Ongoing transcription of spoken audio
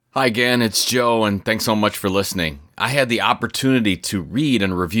Hi again, it's Joe, and thanks so much for listening. I had the opportunity to read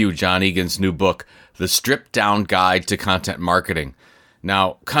and review John Egan's new book, The Stripped Down Guide to Content Marketing.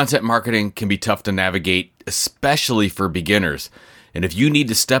 Now, content marketing can be tough to navigate, especially for beginners. And if you need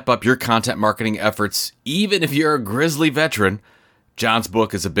to step up your content marketing efforts, even if you're a grizzly veteran, John's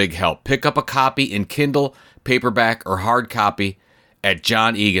book is a big help. Pick up a copy in Kindle, paperback, or hard copy at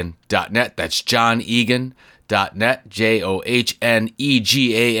johnegan.net. That's johnegan.net,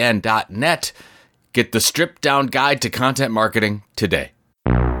 JOHNEGAN.net. Get the stripped down guide to content marketing today.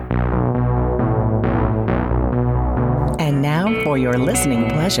 And now, for your listening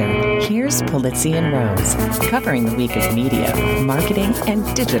pleasure, here's Polizzi and Rose, covering the week of media, marketing, and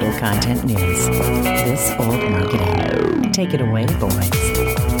digital content news. This Old Marketing. Take it away, boys.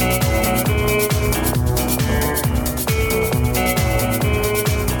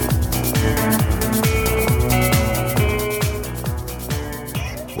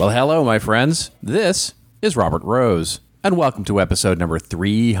 Well, hello, my friends. This is Robert Rose, and welcome to episode number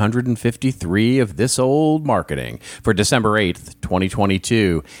 353 of This Old Marketing for December 8th,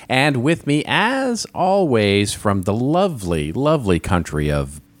 2022. And with me, as always, from the lovely, lovely country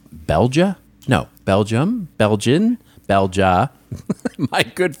of Belgia? No, Belgium? Belgian? Belgia. My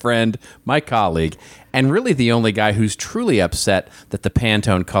good friend, my colleague, and really the only guy who's truly upset that the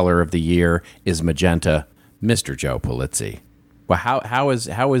Pantone color of the year is magenta, Mr. Joe Polizzi. Well, how is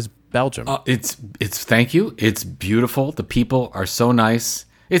Belgium? It's thank you. It's beautiful. The people are so nice.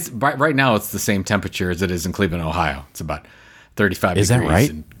 It's right now. It's the same temperature as it is in Cleveland, Ohio. It's about 35 is degrees that right?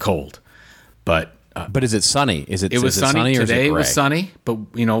 and cold. But is it sunny? It was sunny today. It was sunny, but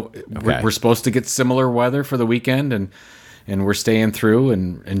we're supposed to get similar weather for the weekend, and we're staying through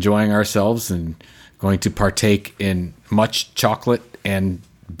and enjoying ourselves and going to partake in much chocolate and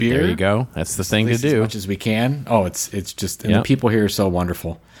beer. There you go. That's the thing to do. As much as we can. Oh, it's just, and the people here are so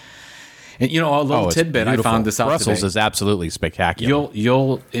wonderful. And a little tidbit, beautiful. I found this out Brussels today. is absolutely spectacular.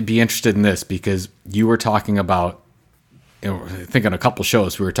 You'll be interested in this because you were talking about, I think on a couple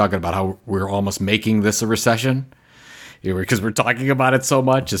shows, we were talking about how we're almost making this a recession because we're talking about it so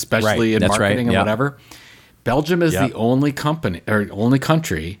much, especially in marketing and whatever. Belgium is the only country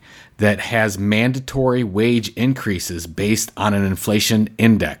that has mandatory wage increases based on an inflation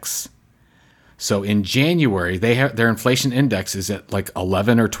index. So in January, their inflation index is at like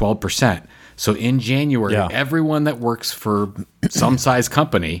 11 or 12%. So in January, everyone that works for some size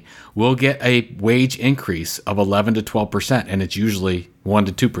company will get a wage increase of 11 to 12%, and it's usually 1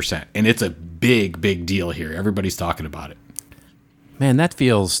 to 2%. And it's a big, big deal here. Everybody's talking about it. Man, that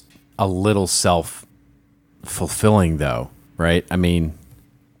feels a little self-fulfilling, though, right? I mean,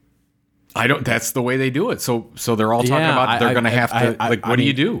 that's the way they do it. So they're all talking about they're going to have to. What do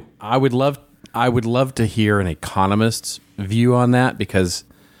you do? I would love to hear an economist's view on that, because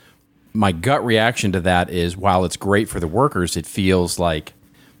my gut reaction to that is, while it's great for the workers, it feels like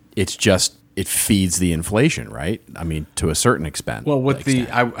it feeds the inflation, right? I mean, to a certain extent. Well,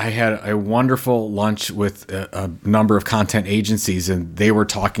 I had a wonderful lunch with a number of content agencies, and they were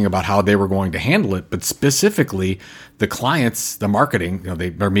talking about how they were going to handle it, but specifically the clients, the marketing,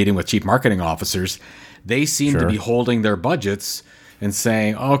 they are meeting with chief marketing officers. They seem to be holding their budgets and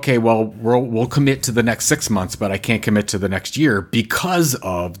saying, okay, well, we'll commit to the next 6 months, but I can't commit to the next year because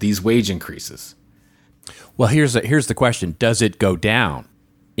of these wage increases. Well, here's the question. Does it go down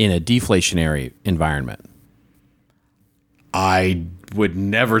in a deflationary environment? I would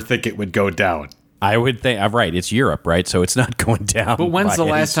never think it would go down. I would think, right, it's Europe, right? So it's not going down. But when's the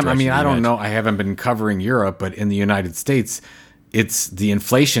last time? I mean, I don't know. I haven't been covering Europe, but in the United States, the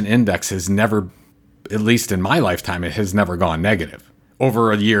inflation index has never, at least in my lifetime, it has never gone negative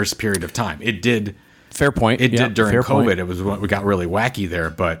over a year's period of time. It did. Fair point. It did during COVID. It was we got really wacky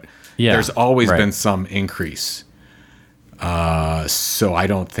there, but there's always been some increase. So I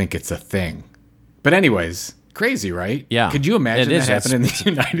don't think it's a thing. But anyways, crazy, right? Yeah. Could you imagine that happening in the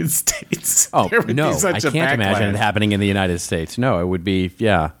United States? Oh, no, I can't imagine it happening in the United States. No, it would be,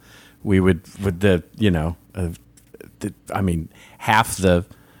 we would, half the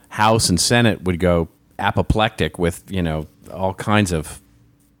House and Senate would go apoplectic with, all kinds of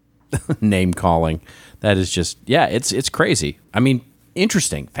name calling. That is just, it's crazy. I mean,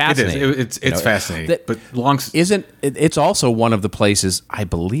 interesting, fascinating. It is. It's fascinating. But it's also one of the places, I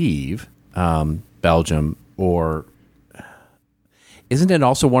believe, Belgium, or isn't it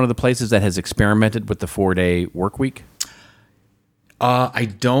also one of the places that has experimented with the 4-day work week? I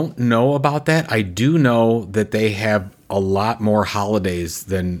don't know about that. I do know that they have a lot more holidays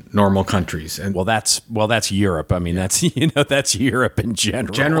than normal countries. And that's Europe. I mean, that's Europe in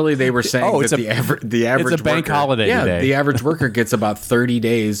general. Generally, they were saying that the average it's a bank worker, holiday today. The average worker gets about 30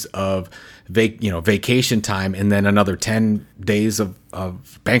 days of vacation time and then another 10 days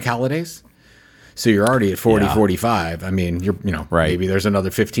of bank holidays. So you're already at 40, 45. I mean, maybe there's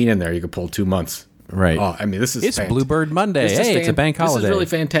another 15 in there. You could pull 2 months. Right. Oh, I mean, it's Bluebird Monday. Hey, it's a bank holiday. This is really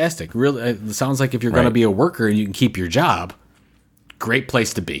fantastic. Really, it sounds like if you're going to be a worker and you can keep your job, great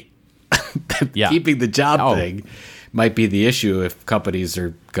place to be. Keeping the job thing might be the issue if companies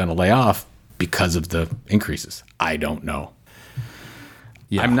are going to lay off because of the increases. I don't know.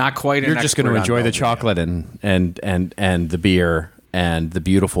 Yeah. I'm not quite. You're just going to enjoy the chocolate and the beer and the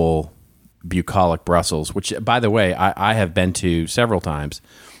beautiful bucolic Brussels, which, by the way, I have been to several times.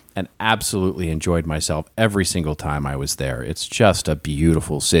 And absolutely enjoyed myself every single time I was there. It's just a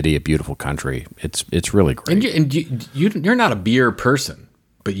beautiful city, a beautiful country. It's really great. And you're not a beer person,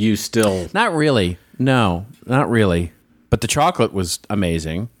 but you still... Not really. No, not really. But the chocolate was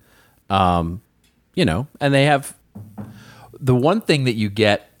amazing. And they have... The one thing that you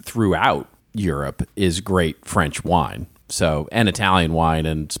get throughout Europe is great French wine. So, and Italian wine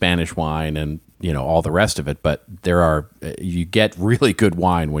and Spanish wine and all the rest of it, but you get really good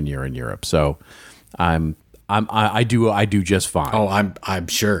wine when you're in Europe. So I do just fine. Oh, I'm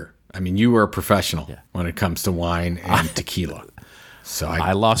sure. I mean, you were a professional when it comes to wine and tequila. So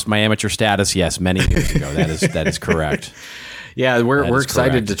I lost my amateur status, yes, many years ago. That is correct. Yeah, we're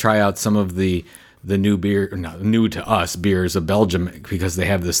excited to try out some of the new beer, not new to us beers of Belgium, because they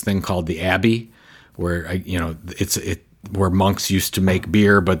have this thing called the Abbey, where where monks used to make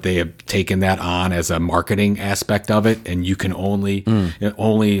beer, but they have taken that on as a marketing aspect of it. And you can only,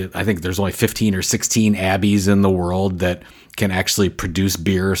 I think there's only 15 or 16 abbeys in the world that can actually produce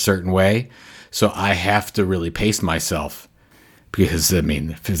beer a certain way. So I have to really pace myself because, I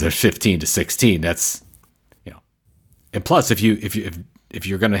mean, if there's 15 to 16, that's, and plus if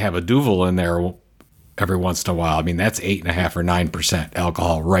you're going to have a Duvel in there every once in a while, I mean, that's 8.5 or 9%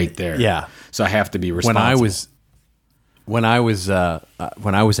 alcohol right there. Yeah. So I have to be responsible. When I was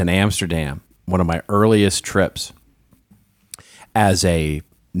in Amsterdam, one of my earliest trips as a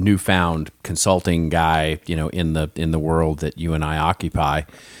newfound consulting guy, in the world that you and I occupy,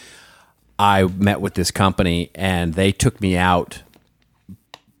 I met with this company and they took me out,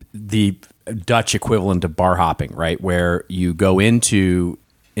 the Dutch equivalent of bar hopping, right? Where you go into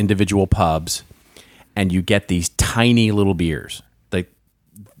individual pubs and you get these tiny little beers.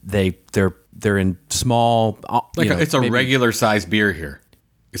 They're in small. It's a regular size beer here.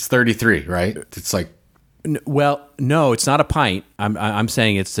 It's 33, right? It's like. Well, no, it's not a pint. I'm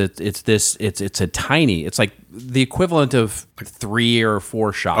saying it's a tiny. It's like the equivalent of 3 or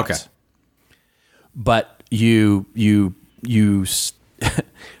 4 shots. Okay. But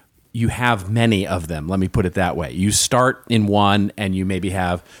you have many of them. Let me put it that way. You start in one and you maybe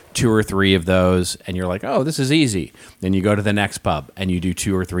have 2 or 3 of those and you're like, oh, this is easy. Then you go to the next pub and you do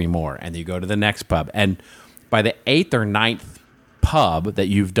 2 or 3 more and you go to the next pub. And by the 8th or 9th pub that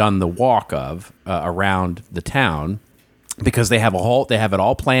you've done the walk of around the town, because they have it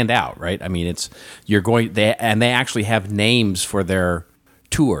all planned out, right? I mean, they actually have names for their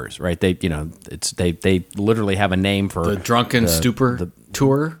tours, right? They literally have a name for the drunken stupor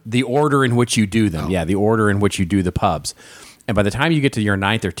tour. The order in which you do them, the order in which you do the pubs, and by the time you get to your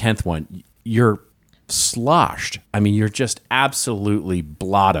 9th or 10th one, you're sloshed. I mean, you're just absolutely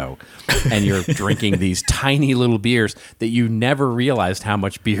blotto, and you're drinking these tiny little beers that you never realized how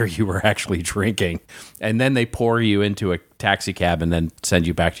much beer you were actually drinking, and then they pour you into a taxi cab and then send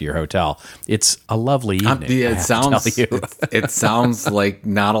you back to your hotel. It's a lovely evening. It sounds like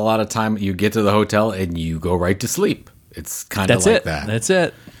not a lot of time. You get to the hotel and you go right to sleep. It's kind of like that.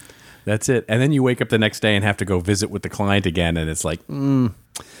 That's it. And then you wake up the next day and have to go visit with the client again, and it's like,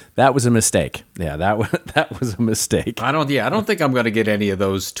 that was a mistake. Yeah, that was a mistake. I don't think I'm going to get any of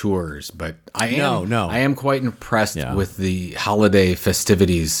those tours, but I am quite impressed with the holiday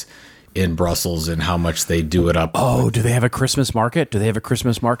festivities in Brussels and how much they do it up. Oh, do they have a Christmas market?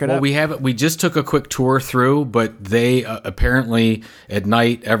 Well, we just took a quick tour through, but they apparently at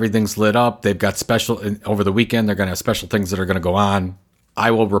night everything's lit up. They've got over the weekend. They're going to have special things that are going to go on.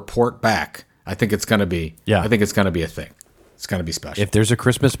 I will report back. I think it's going to be. I think it's going to be a thing. It's going to be special. If there's a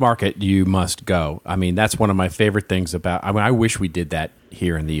Christmas market, you must go. I mean, that's one of my favorite things about. I mean, I wish we did that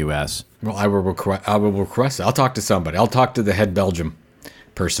here in the U.S. Well, I will request it. I'll talk to somebody. I'll talk to the head Belgium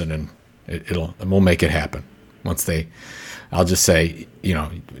person, and we'll make it happen. I'll just say,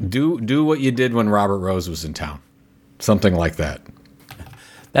 do what you did when Robert Rose was in town, something like that.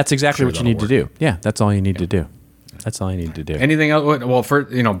 That's exactly what you need to that'll do. Yeah, that's all you need to do. That's all you need to do. Anything else? Well,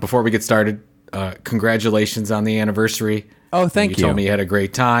 before we get started, congratulations on the anniversary. Oh, thank you. You told me you had a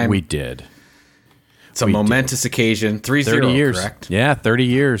great time. We did. It's a momentous occasion. 30 years. Correct? Yeah, 30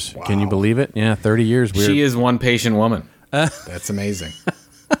 years. Wow. Can you believe it? Yeah, 30 years. She is one patient woman. That's amazing.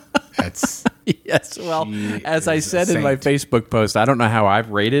 That's yes. Well, as I said in my Facebook post, I don't know how I've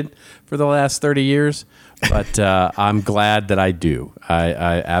rated for the last 30 years, but I'm glad that I do. I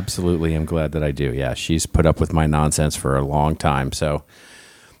absolutely am glad that I do. Yeah, she's put up with my nonsense for a long time. So,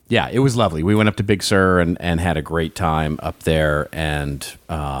 yeah, it was lovely. We went up to Big Sur and had a great time up there, and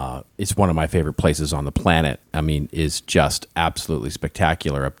it's one of my favorite places on the planet. I mean, is just absolutely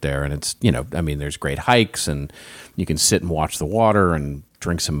spectacular up there, and it's, there's great hikes, and you can sit and watch the water and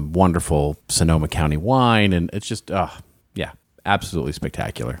drink some wonderful Sonoma County wine, and it's just, absolutely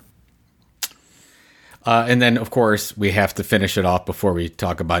spectacular. And then, of course, we have to finish it off before we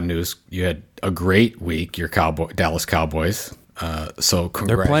talk about news. You had a great week, your Dallas Cowboys. So congratulations.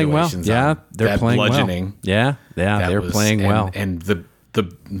 They're playing well. Yeah, they're playing bludgeoning. Well. Yeah, they're playing well. And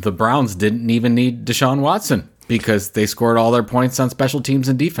the Browns didn't even need Deshaun Watson because they scored all their points on special teams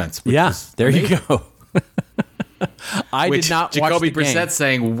and defense. Yeah, there amazing. You go. I did not watch Jacoby the game. Brissett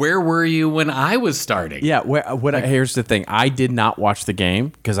saying, "Where were you when I was starting?" Yeah. Here's the thing. I did not watch the game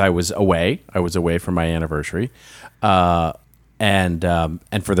because I was away. I was away for my anniversary. And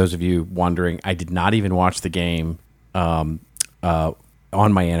for those of you wondering, I did not even watch the game on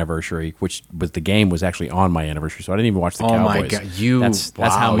my anniversary, which was the game was actually on my anniversary, so I didn't even watch the Cowboys. Oh my God,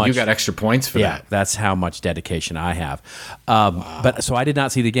 that's how much you got extra points for that. That's how much dedication I have. But so I did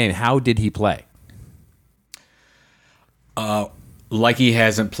not see the game. How did he play? Like he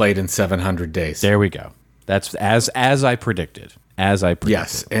hasn't played in 700 days. There we go. That's as I predicted.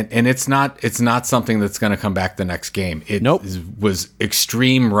 Yes, and it's not something that's going to come back the next game. It was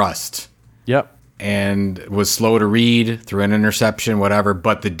extreme rust. Yep. And was slow to read, through an interception, whatever.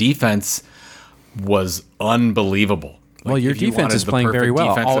 But the defense was unbelievable. Well, your defense is playing very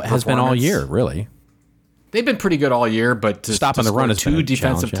well. Has been all year, really. They've been pretty good all year, but to stop on the run is two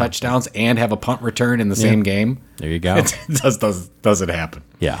defensive touchdowns and have a punt return in the same game. There you go. It doesn't happen.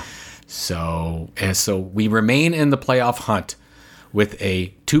 Yeah. So we remain in the playoff hunt with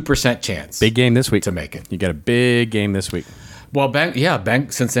a 2% chance. Big game this week to make it. You got a big game this week. Well,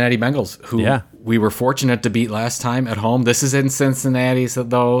 Cincinnati Bengals, who we were fortunate to beat last time at home. This is in Cincinnati,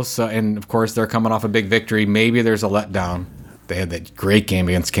 though. So, and of course, they're coming off a big victory. Maybe there's a letdown. They had that great game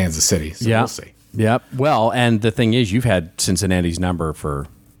against Kansas City. So we'll see. Yep. Well, and the thing is, you've had Cincinnati's number for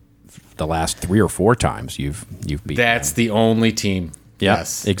the last 3 or 4 times you've beaten. That's the only team. Yep,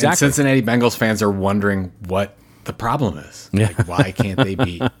 yes, exactly. And Cincinnati Bengals fans are wondering what the problem is. Yeah. Like, why can't they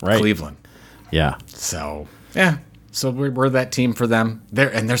beat Cleveland? Yeah. So So we're that team for them.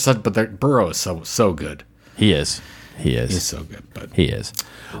 Burrow is so good. He is. He's so good. But he is.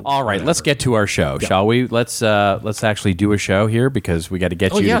 All right, let's get to our show, shall we? Let's actually do a show here because we got to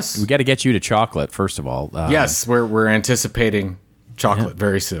get you. Yes. We got to get you to chocolate first of all. Yes, we're anticipating chocolate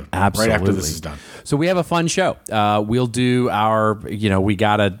very soon. Absolutely. Right after this is done. So we have a fun show. We'll do our, we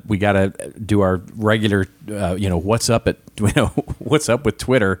gotta do our regular, what's up with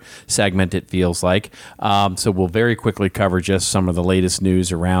Twitter segment. It feels like. So we'll very quickly cover just some of the latest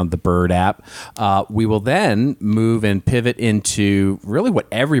news around the Bird app. We will then move and pivot into really what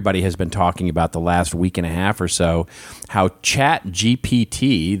everybody has been talking about the last week and a half or so. How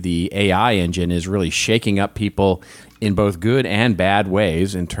ChatGPT, the AI engine, is really shaking up people in both good and bad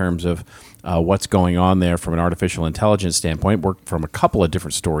ways in terms of what's going on there from an artificial intelligence standpoint. Work from a couple of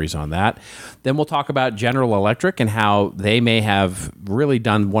different stories on that. Then we'll talk about General Electric and how they may have really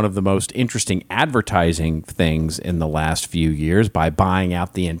done one of the most interesting advertising things in the last few years by buying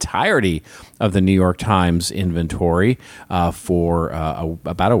out the entirety of the New York Times inventory for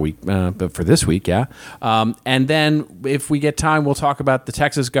about a week, for this week, and then if we get time, we'll talk about the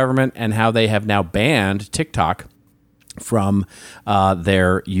Texas government and how they have now banned TikTok from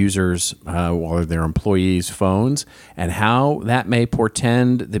their users or their employees' phones, and how that may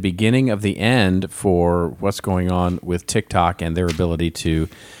portend the beginning of the end for what's going on with TikTok and their ability to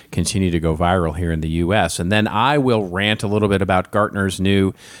continue to go viral here in the U.S. And then I will rant a little bit about Gartner's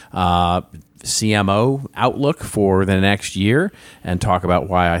new CMO outlook for the next year and talk about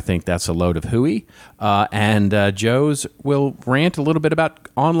why I think that's a load of hooey. And Joe's will rant a little bit about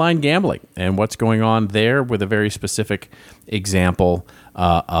online gambling and what's going on there with a very specific example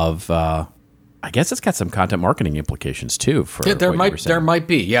of I guess it's got some content marketing implications too. For there might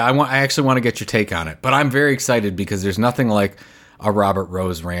be. Yeah, I actually want to get your take on it. But I'm very excited because there's nothing like a Robert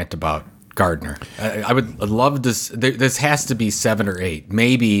Rose rant about Gardner. I would love this. This has to be 7 or 8.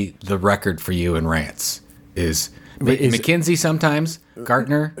 Maybe the record for you in rants is McKinsey sometimes.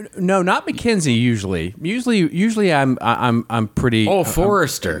 Gardner? No, not McKinsey. Usually, I'm pretty. Oh,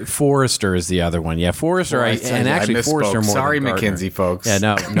 Forrester. Forrester is the other one. Yeah, Forrester. I Forrester more. Sorry, than Gardner. McKinsey folks. Yeah,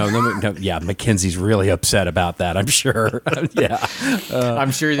 no. Yeah, McKinsey's really upset about that. I'm sure. Yeah, I'm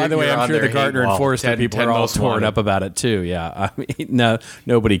sure. By the way, I'm sure the Gardner and Forrester people are all torn up about it too. Yeah, I mean, no,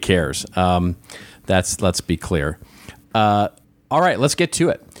 nobody cares. Let's be clear. All right, let's get to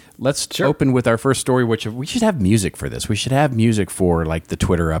it. Let's open with our first story, which we should have music for this. We should have music for like the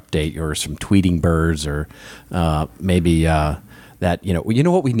Twitter update or some tweeting birds or maybe that, you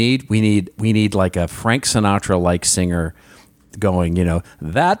know what we need? We need like a Frank Sinatra like singer going,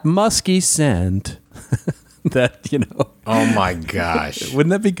 that musky scent that, Oh my gosh.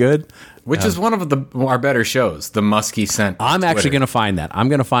 Wouldn't that be good? Which is one of our better shows, the musky scent. I'm actually going to find that. I'm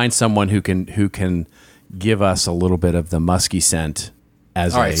going to find someone who can give us a little bit of the musky scent.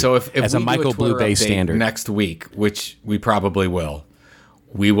 As a Michael Bublé standard next week, which we probably will,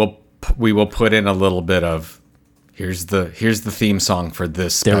 we will put in a little bit of here's the theme song for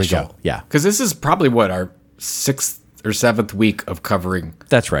this special. There we go. Yeah, because this is probably our 6th or 7th week of covering.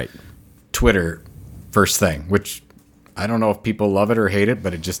 That's right. Twitter first thing, which I don't know if people love it or hate it,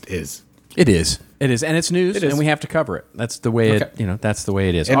 but it just is. It is, and it's news, and we have to cover it. That's the way That's the way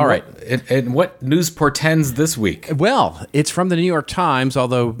it is. And all right. And what news portends this week? Well, it's from the New York Times,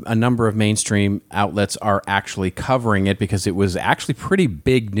 although a number of mainstream outlets are actually covering it because it was actually pretty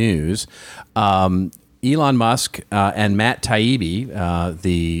big news. Elon Musk and Matt Taibbi,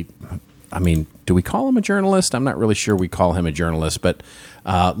 do we call him a journalist? I'm not really sure we call him a journalist, but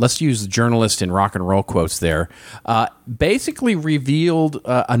let's use the journalist in rock and roll quotes there, basically revealed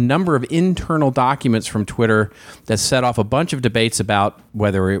a number of internal documents from Twitter that set off a bunch of debates about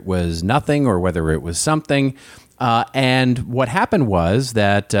whether it was nothing or whether it was something. And what happened was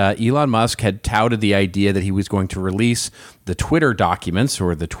that Elon Musk had touted the idea that he was going to release the Twitter documents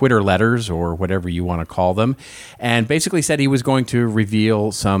or the Twitter letters or whatever you want to call them, and basically said he was going to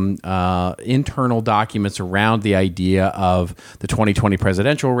reveal some internal documents around the idea of the 2020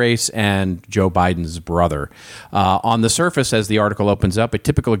 presidential race and Joe Biden's brother. On the surface, as the article opens up, a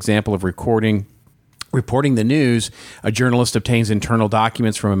typical example of reporting the news, a journalist obtains internal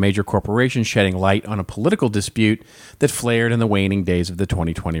documents from a major corporation shedding light on a political dispute that flared in the waning days of the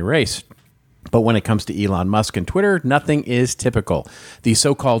 2020 race. But when it comes to Elon Musk and Twitter, nothing is typical. The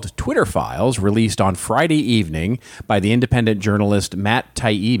so-called Twitter files, released on Friday evening by the independent journalist Matt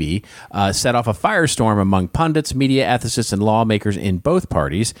Taibbi, set off a firestorm among pundits, media ethicists, and lawmakers in both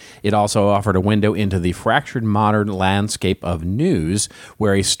parties. It also offered a window into the fractured modern landscape of news,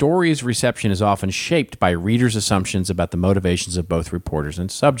 where a story's reception is often shaped by readers' assumptions about the motivations of both reporters and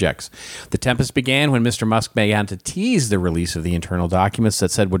subjects. The tempest began when Mr. Musk began to tease the release of the internal documents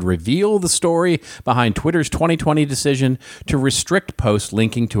that said would reveal the story behind Twitter's 2020 decision to restrict posts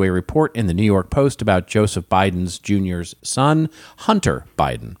linking to a report in the New York Post about Joseph Biden's Jr.'s son, Hunter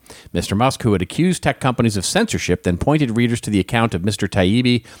Biden. Mr. Musk, who had accused tech companies of censorship, then pointed readers to the account of Mr.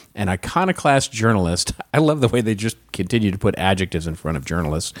 Taibbi, an iconoclast journalist. I love the way they just continue to put adjectives in front of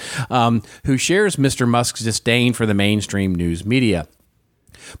journalists, who shares Mr. Musk's disdain for the mainstream news media.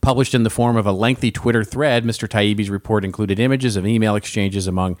 Published in the form of a lengthy Twitter thread, Mr. Taibbi's report included images of email exchanges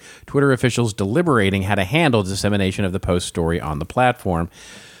among Twitter officials deliberating how to handle dissemination of the Post story on the platform.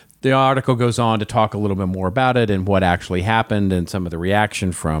 The article goes on to talk a little bit more about it and what actually happened and some of the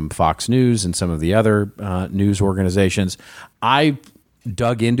reaction from Fox News and some of the other news organizations. I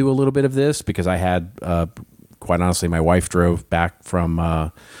dug into a little bit of this because I had, quite honestly, my wife drove back from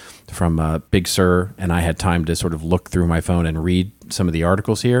Big Sur, and I had time to sort of look through my phone and read some of the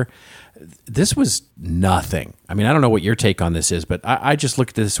articles here. This was nothing. I mean, I don't know what your take on this is, but I just looked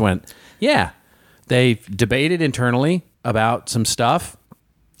at this and went, yeah, they debated internally about some stuff,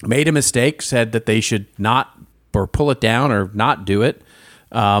 made a mistake, said that they should not or pull it down or not do it.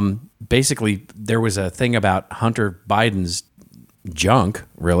 Basically, there was a thing about Hunter Biden's junk,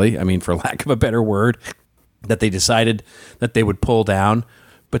 really, I mean, for lack of a better word, that they decided that they would pull down.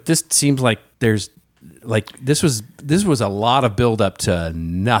 But this seems like this was a lot of build up to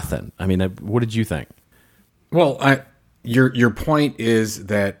nothing. I mean, what did you think? Well, your point is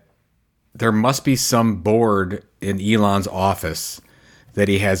that there must be some board in Elon's office that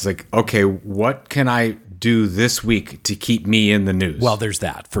he has like, okay, what can I do this week to keep me in the news? Well, there's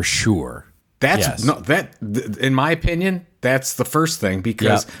that for sure. In my opinion, that's the first thing,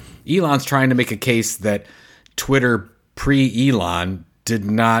 because Elon's trying to make a case that Twitter pre-Elon did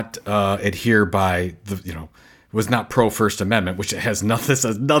not adhere by the was not pro First Amendment, which this has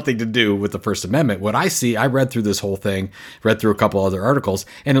nothing to do with the First Amendment. What I see, I read through this whole thing, read through a couple other articles,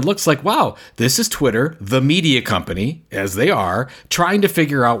 and it looks like, wow, this is Twitter, the media company, as they are, trying to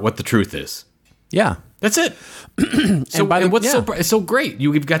figure out what the truth is. Yeah. That's it. What's so great?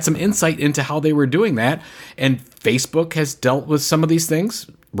 You've got some insight into how they were doing that, and Facebook has dealt with some of these things,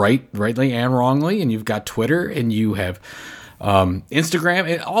 rightly and wrongly, and you've got Twitter, and you have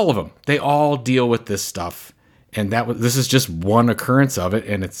Instagram, and all of them. They all deal with this stuff. And this is just one occurrence of it,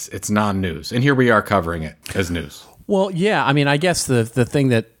 and it's non-news. And here we are covering it as news. Well, yeah. I mean, I guess the thing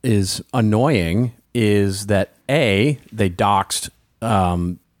that is annoying is that, they doxed,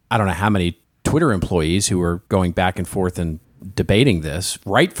 I don't know how many Twitter employees who were going back and forth and debating this,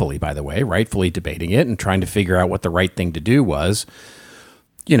 rightfully, by the way, debating it and trying to figure out what the right thing to do was.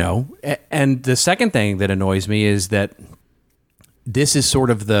 And the second thing that annoys me is that this is sort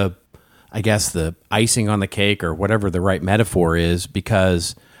of the icing on the cake, or whatever the right metaphor is,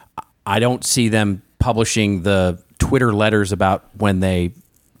 because I don't see them publishing the Twitter letters about when they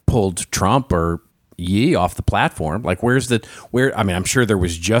pulled Trump or Yi off the platform. Like, I'm sure there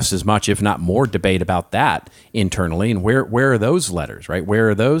was just as much, if not more, debate about that internally. And where are those letters, right? Where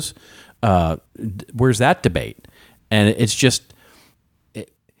are those? Where's that debate? And it's just,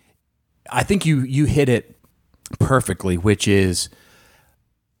 I think you hit it perfectly, which is,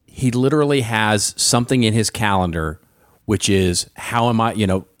 he literally has something in his calendar, which is, how am I,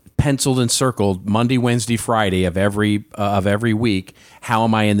 penciled and circled Monday, Wednesday, Friday of every week. How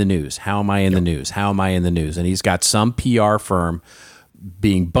am I in the news? How am I in the news? How am I in the news? And he's got some PR firm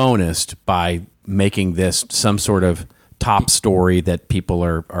being bonused by making this some sort of top story that people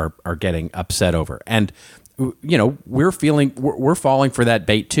are getting upset over. And we're falling for that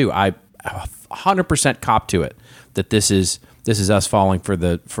bait too. I 100% cop to it, that this is us falling for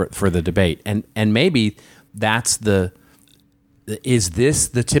the debate, and maybe that's is this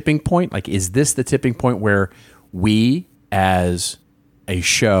the tipping point? Like, is this the tipping point where we as a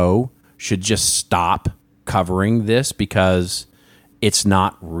show should just stop covering this because it's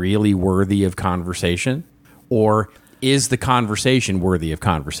not really worthy of conversation? Or is the conversation worthy of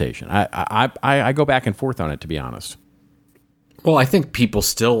conversation? I go back and forth on it, to be honest. Well, I think people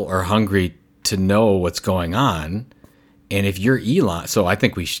still are hungry to know what's going on. And if you're Elon, so I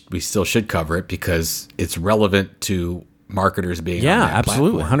think we still should cover it because it's relevant to marketers being on that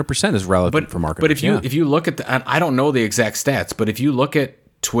absolutely, platform. 100% is relevant for marketers. But if you look at I don't know the exact stats, but if you look at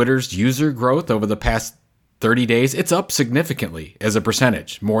Twitter's user growth over the past 30 days, it's up significantly as a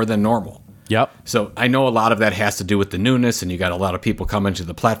percentage, more than normal. Yep. So I know a lot of that has to do with the newness, and you got a lot of people coming to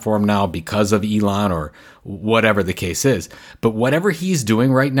the platform now because of Elon or whatever the case is. But whatever he's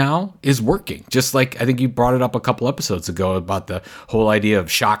doing right now is working. Just like I think you brought it up a couple episodes ago about the whole idea of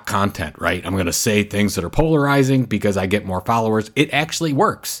shock content, right? I'm going to say things that are polarizing because I get more followers. It actually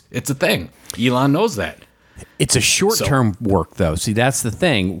works. It's a thing. Elon knows that. It's a short-term work, though. See, that's the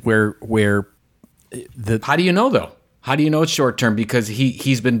thing where How do you know, though? How do you know it's short term? Because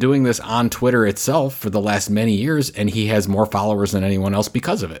he's been doing this on Twitter itself for the last many years, and he has more followers than anyone else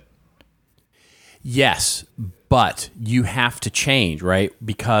because of it. Yes, but you have to change, right?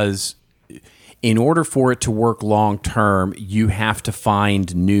 Because in order for it to work long term, you have to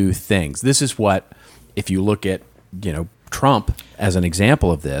find new things. This is what, if you look at, Trump as an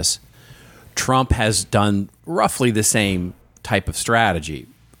example of this, Trump has done roughly the same type of strategy.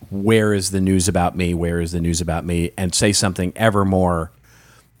 Where is the news about me? Where is the news about me? And say something ever more,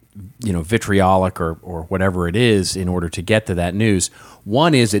 vitriolic or whatever it is in order to get to that news.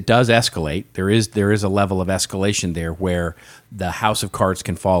 One is it does escalate. There is a level of escalation there where the house of cards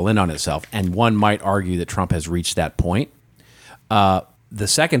can fall in on itself. And one might argue that Trump has reached that point. The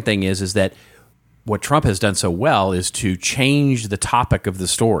second thing is that what Trump has done so well is to change the topic of the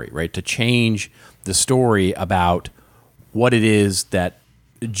story, right? To change the story about what it is that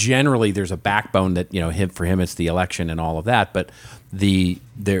generally there's a backbone that, for him it's the election and all of that, but the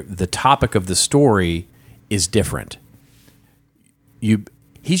topic of the story is different.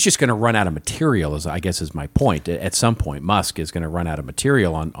 He's just going to run out of material, is my point. At some point, Musk is going to run out of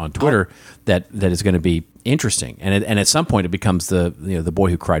material on Twitter that is going to be interesting, and at some point it becomes the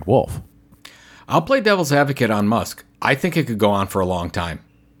boy who cried wolf. I'll play devil's advocate on Musk. I think it could go on for a long time.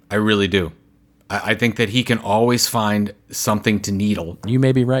 I really do. I think that he can always find something to needle. You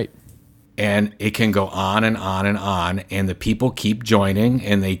may be right. And it can go on and on and on, and the people keep joining,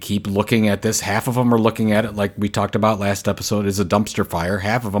 and they keep looking at this. Half of them are looking at it, like we talked about last episode, as a dumpster fire.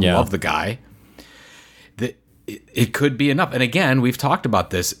 Half of them love the guy. It could be enough. And again, we've talked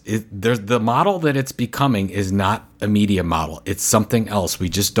about this. The model that it's becoming is not a media model. It's something else. We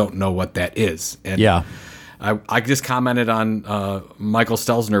just don't know what that is. And I just commented on Michael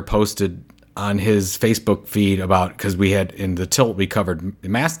Stelzner posted on his Facebook feed about, because we had in the Tilt, we covered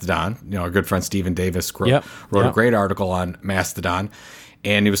Mastodon. Our good friend Stephen Davis wrote a great article on Mastodon,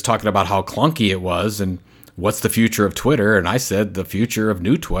 and he was talking about how clunky it was and what's the future of Twitter. And I said the future of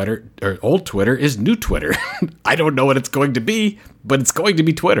new Twitter, or old Twitter, is new Twitter. I don't know what it's going to be, but it's going to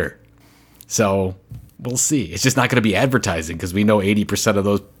be Twitter. So we'll see. It's just not going to be advertising, because we know 80% of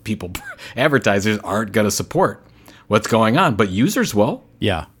those people, advertisers, aren't going to support what's going on, but users will.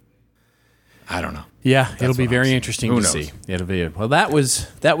 Yeah. I don't know. Yeah, it'll be very interesting to see. It'll be well. That was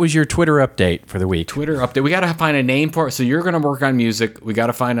your Twitter update for the week. Twitter update. We got to find a name for it. So you're going to work on music. We got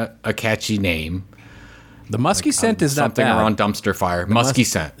to find a catchy name. The Muskie Scent is not bad. Something around Dumpster Fire. Muskie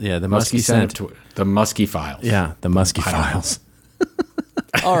Scent. Yeah, the Muskie Scent. The Muskie Files. Yeah, the Muskie Files.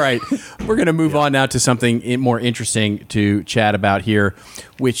 All right, we're going to move on now to something more interesting to chat about here,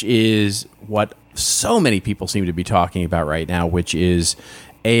 which is what so many people seem to be talking about right now, which is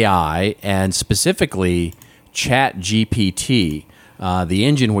AI, and specifically ChatGPT, the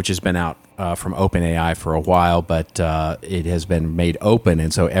engine which has been out from OpenAI for a while, but it has been made open,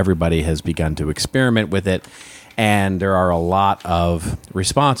 and so everybody has begun to experiment with it. And there are a lot of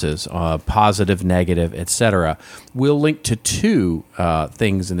responses, positive, negative, etc. We'll link to two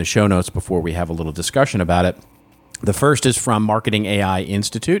things in the show notes before we have a little discussion about it. The first is from Marketing AI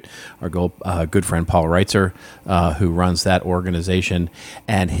Institute, our good friend Paul Reitzer, who runs that organization,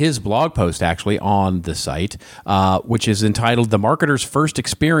 and his blog post actually on the site, which is entitled "The Marketer's First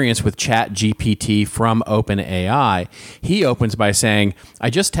Experience with ChatGPT from OpenAI." He opens by saying, "I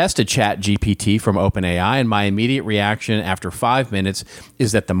just tested ChatGPT from OpenAI, and my immediate reaction after 5 minutes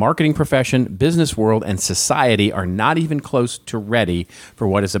is that the marketing profession, business world, and society are not even close to ready for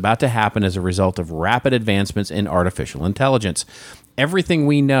what is about to happen as a result of rapid advancements in artificial intelligence. Everything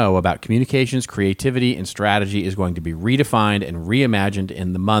we know about communications, creativity, and strategy is going to be redefined and reimagined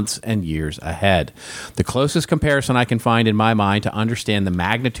in the months and years ahead. The closest comparison I can find in my mind to understand the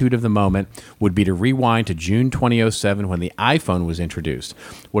magnitude of the moment would be to rewind to June 2007 when the iPhone was introduced.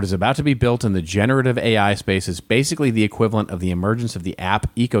 What is about to be built in the generative AI space is basically the equivalent of the emergence of the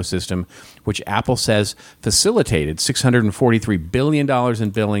app ecosystem, which Apple says facilitated $643 billion in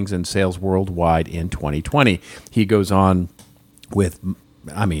billings and sales worldwide in 2020. He goes on with,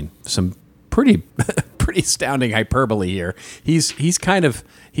 some pretty astounding hyperbole here. He's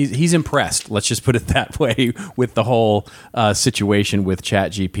impressed. Let's just put it that way with the whole situation with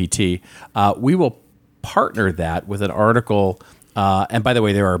ChatGPT. We will partner that with an article. And by the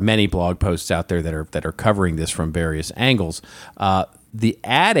way, there are many blog posts out there that are covering this from various angles. The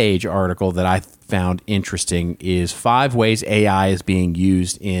Ad Age article that I found interesting is 5 ways AI is being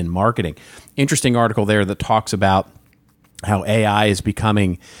used in marketing. Interesting article there that talks about how AI is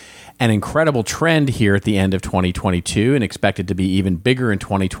becoming an incredible trend here at the end of 2022 and expected to be even bigger in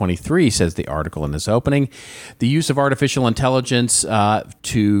 2023, says the article in this opening. The use of artificial intelligence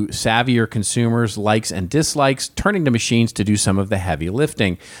to savvier consumers' likes and dislikes, turning to machines to do some of the heavy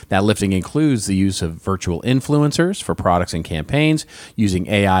lifting. That lifting includes the use of virtual influencers for products and campaigns, using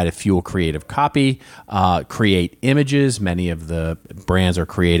AI to fuel creative copy, create images. Many of the brands are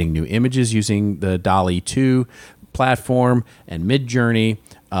creating new images using the DALL-E 2 platform and Midjourney.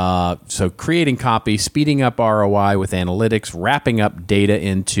 So creating copy, speeding up ROI with analytics, wrapping up data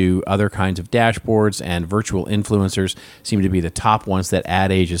into other kinds of dashboards, and virtual influencers seem to be the top ones that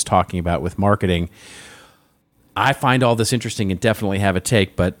Ad Age is talking about with marketing. I find all this interesting and definitely have a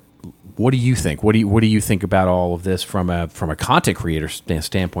take, but what do you think? What do you think about all of this from a content creator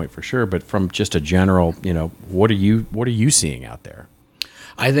standpoint for sure, but from just a general, what are you seeing out there?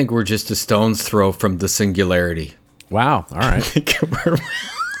 I think we're just a stone's throw from the singularity. Wow! All right.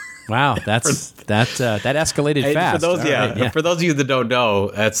 Wow, that escalated fast. For those of you that don't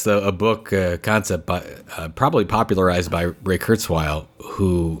know, that's a book concept probably popularized by Ray Kurzweil,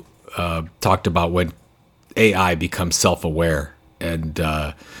 who talked about when AI becomes self-aware, and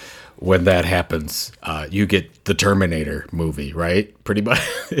when that happens, you get the Terminator movie, right? Pretty much,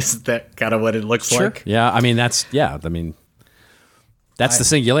 isn't that kind of what it looks like? Yeah, that's the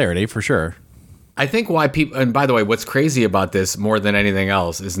singularity for sure. I think why people, and by the way, what's crazy about this more than anything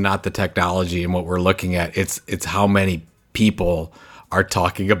else is not the technology and what we're looking at. It's how many people are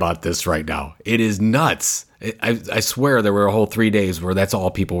talking about this right now. It is nuts. I swear there were a whole 3 days where that's all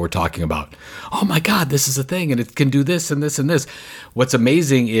people were talking about. Oh my God, this is a thing and it can do this and this and this. What's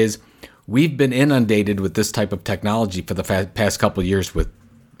amazing is we've been inundated with this type of technology for the past couple of years with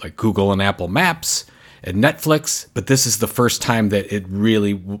like Google and Apple Maps and Netflix, but this is the first time that it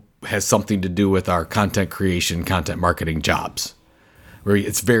really has something to do with our content creation, content marketing jobs. where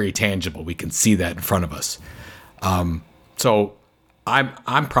it's very tangible. We can see that in front of us. So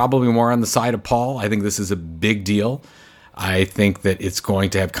I'm probably more on the side of Paul. I think this is a big deal. I think that it's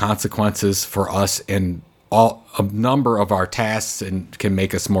going to have consequences for us in a number of our tasks and can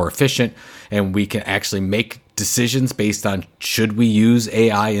make us more efficient, and we can actually make decisions based on should we use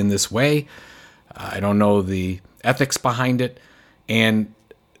AI in this way. I don't know the ethics behind it. And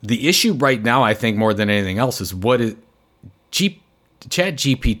the issue right now, I think more than anything else, is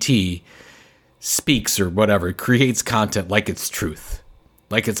ChatGPT speaks or whatever, creates content like it's truth,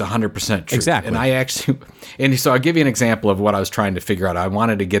 like it's 100% truth. Exactly. And so I'll give you an example of what I was trying to figure out. I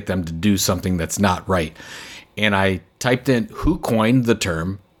wanted to get them to do something that's not right. And I typed in who coined the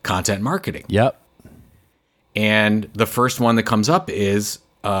term content marketing. Yep. And the first one that comes up is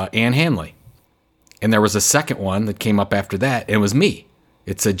Ann Hanley. And there was a second one that came up after that, and it was me.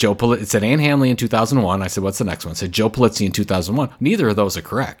 It said it said Ann Hanley in 2001. I said, what's the next one? It said Joe Polizzi in 2001. Neither of those are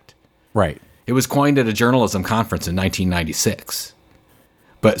correct. Right. It was coined at a journalism conference in 1996.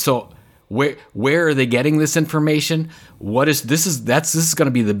 But so where are they getting this information? This is going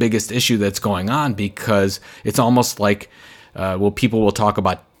to be the biggest issue that's going on, because it's almost like people will talk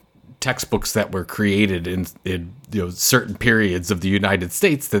about textbooks that were created in certain periods of the United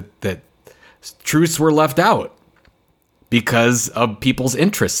States that truths were left out because of people's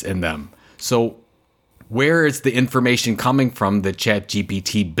interests in them. So where is the information coming from that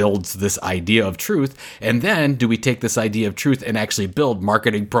ChatGPT builds this idea of truth? And then do we take this idea of truth and actually build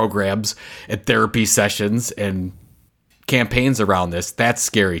marketing programs and therapy sessions and campaigns around this? That's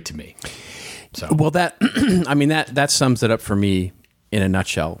scary to me. So, well, that sums it up for me in a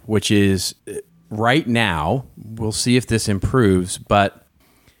nutshell, which is right now, we'll see if this improves, but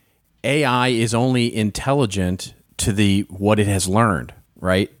AI is only intelligent to what it has learned,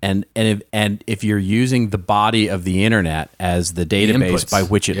 right? And if you're using the body of the internet as the database by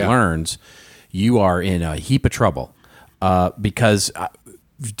which it learns, you are in a heap of trouble. Because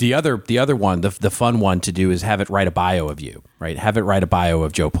the other one, the fun one to do is have it write a bio of you, right? Have it write a bio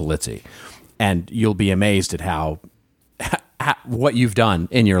of Joe Polizzi, and you'll be amazed at how what you've done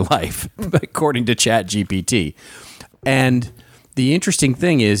in your life, according to ChatGPT. And the interesting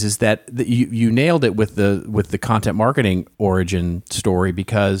thing is that you nailed it with the content marketing origin story,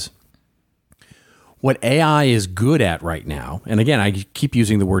 because what AI is good at right now, and again, I keep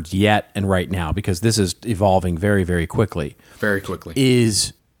using the words yet and right now because this is evolving very, very quickly. Very quickly.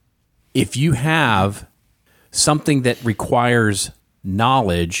 Is if you have something that requires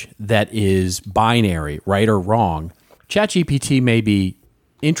knowledge that is binary, right or wrong, ChatGPT may be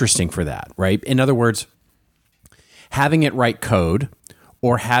interesting for that, right? In other words, having it write code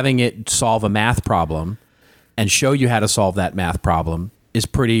or having it solve a math problem and show you how to solve that math problem is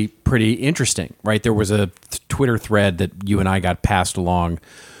pretty interesting, right? There was a Twitter thread that you and I got passed along,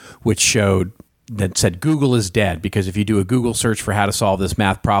 which said Google is dead, because if you do a Google search for how to solve this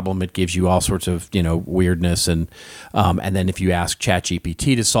math problem, it gives you all sorts of weirdness, and then if you ask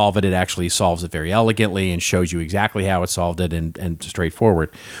ChatGPT to solve it, it actually solves it very elegantly and shows you exactly how it solved it and straightforward.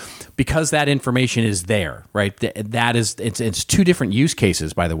 Because that information is there, right? It's two different use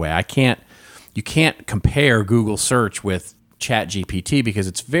cases, by the way. You can't compare Google search with ChatGPT because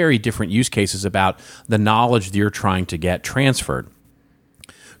it's very different use cases about the knowledge that you're trying to get transferred.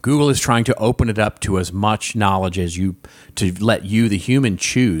 Google is trying to open it up to as much knowledge as to let you, the human,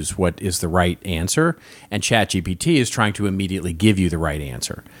 choose what is the right answer, and ChatGPT is trying to immediately give you the right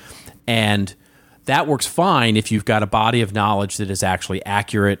answer. And that works fine if you've got a body of knowledge that is actually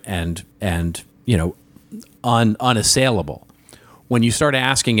accurate and unassailable. When you start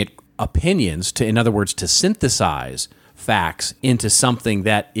asking it opinions, in other words, to synthesize facts into something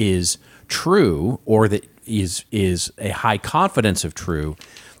that is true or that is a high confidence of true,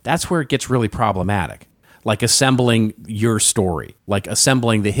 that's where it gets really problematic. Like assembling your story, like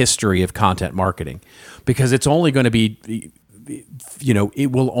assembling the history of content marketing, because it's only going to be,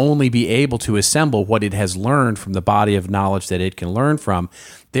 it will only be able to assemble what it has learned from the body of knowledge that it can learn from.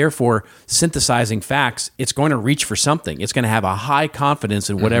 Therefore, synthesizing facts, it's going to reach for something. It's going to have a high confidence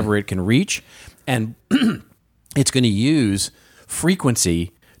in whatever it can reach, and it's going to use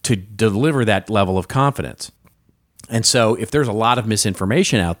frequency to deliver that level of confidence. And so if there's a lot of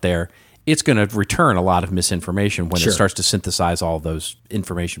misinformation out there, it's going to return a lot of misinformation when it starts to synthesize all those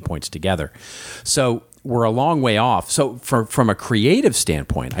information points together. So we're a long way off. So from a creative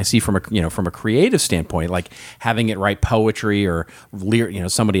standpoint, I see from a creative standpoint, like having it write poetry or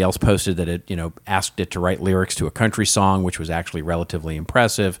somebody else posted that it asked it to write lyrics to a country song, which was actually relatively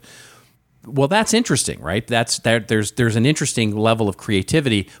impressive. Well, that's interesting, right? There's an interesting level of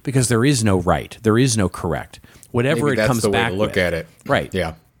creativity because there is no right, there is no correct. whatever maybe it that's comes the way back to look with. at it. Right.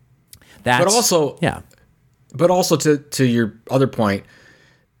 Yeah. That's, But also to your other point,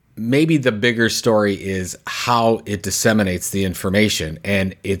 maybe the bigger story is how it disseminates the information,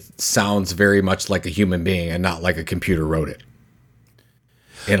 and it sounds very much like a human being and not like a computer wrote it.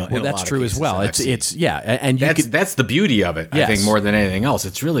 That's true as well. And that's the beauty of it. Yes. I think more than anything else,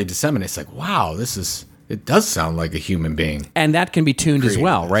 it's really disseminates. Like, wow, it does sound like a human being, and that can be tuned as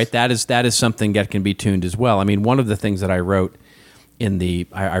well, right? That is something that can be tuned as well. I mean, one of the things that I wrote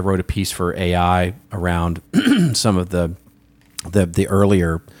I wrote a piece for AI around some of the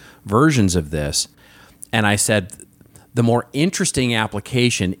earlier versions of this, and I said the more interesting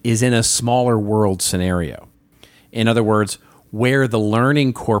application is in a smaller world scenario. In other words, where the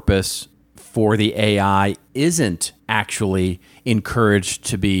learning corpus for the AI isn't actually encouraged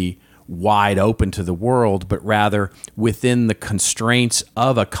to be wide open to the world, but rather within the constraints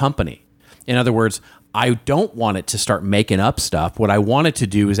of a company. In other words, I don't want it to start making up stuff. What I want it to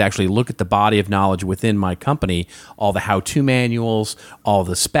do is actually look at the body of knowledge within my company, all the how-to manuals, all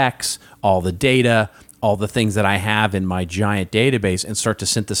the specs, all the data, all the things that I have in my giant database, and start to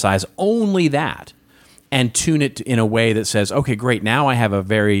synthesize only that and tune it in a way that says, okay, great, now I have a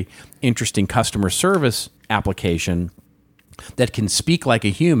very interesting customer service application that can speak like a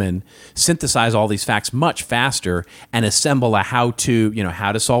human, synthesize all these facts much faster, and assemble a how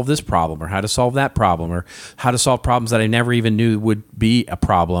to solve this problem, or how to solve that problem, or how to solve problems that I never even knew would be a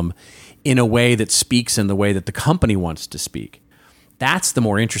problem, in a way that speaks in the way that the company wants to speak. That's the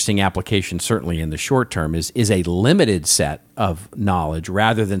more interesting application, certainly in the short term, is a limited set of knowledge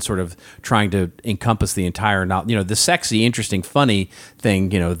rather than sort of trying to encompass the entire knowledge. The sexy, interesting, funny thing,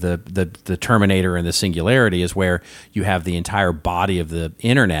 the Terminator and the Singularity is where you have the entire body of the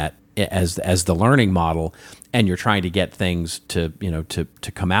internet as the learning model, and you're trying to get things to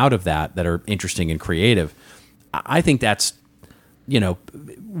come out of that are interesting and creative. I think that's,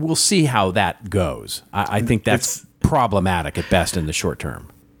 we'll see how that goes. I think that's problematic at best in the short term.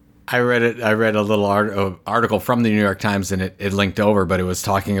 I read a little article from the New York Times, and it linked over, but it was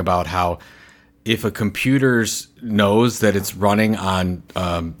talking about how if a computer knows that it's running on,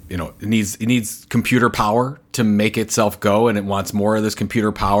 it needs computer power to make itself go, and it wants more of this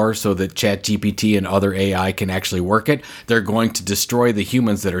computer power so that ChatGPT and other AI can actually work it, they're going to destroy the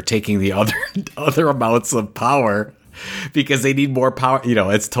humans that are taking the other amounts of power. Because they need more power.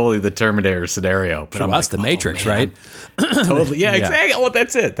 It's totally the Terminator scenario. But that's the Matrix, right? Totally. Yeah, exactly. Well,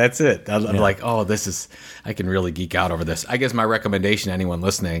 that's it. I'm like, I can really geek out over this. I guess my recommendation to anyone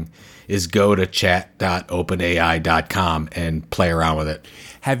listening is go to chat.openai.com and play around with it.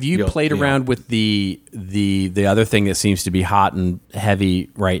 Have you played around with the other thing that seems to be hot and heavy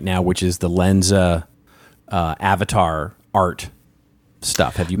right now, which is the Lensa avatar art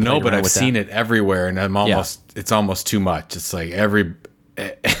stuff? Have you played around with that? I've seen it everywhere, and it's almost too much. It's like every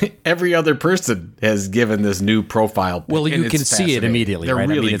other person has given this new profile. Well, you can see it immediately. They're right?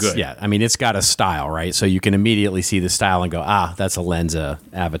 really good. Yeah, it's got a style, right? So you can immediately see the style and go, that's a Lensa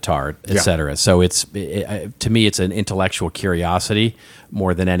avatar, etc. So to me, it's an intellectual curiosity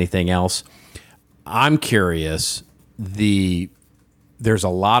more than anything else. I'm curious. There's a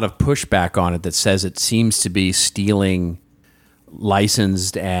lot of pushback on it that says it seems to be stealing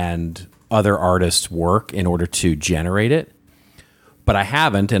licensed and other artists' work in order to generate it. But I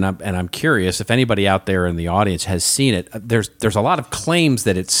haven't, and I'm curious if anybody out there in the audience has seen it. There's a lot of claims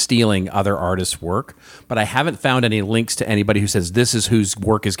that it's stealing other artists' work, but I haven't found any links to anybody who says this is whose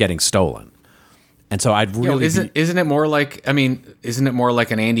work is getting stolen. And so I'd really isn't it more like an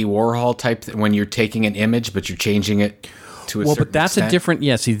Andy Warhol type when you're taking an image but you're changing it to a certain but that's extent? a different.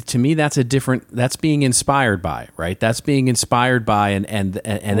 Yeah, see, to me, that's being inspired by, right? That's being inspired by, and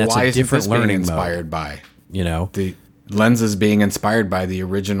that's a different learning mode. Inspired by, the lens is being inspired by the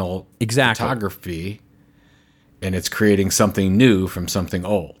original photography, and it's creating something new from something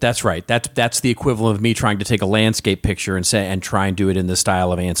old. That's right. That's the equivalent of me trying to take a landscape picture and try and do it in the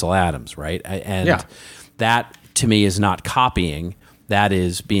style of Ansel Adams, right? That to me is not copying. That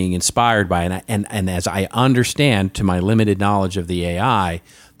is being inspired by, and as I understand, to my limited knowledge of the AI,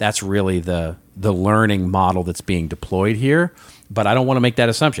 that's really the learning model that's being deployed here. But I don't want to make that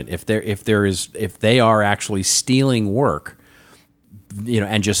assumption. If they are actually stealing work,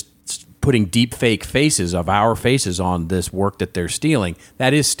 and just putting deep fake faces of our faces on this work that they're stealing,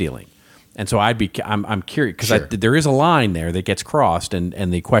 that is stealing. And so I'm curious because there is a line there that gets crossed,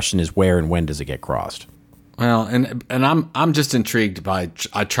 and the question is where and when does it get crossed? Well, and I'm just intrigued by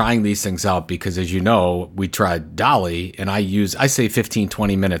trying these things out because, as you know, we tried DALL-E, and I say 15,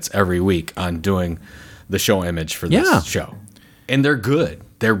 20 minutes every week on doing the show image for this show. And they're good.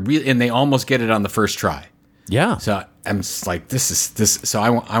 They're and they almost get it on the first try. Yeah. So I'm just like, this. So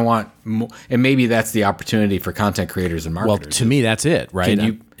I want more, and maybe that's the opportunity for content creators and marketers. Well, to me, that's it, right?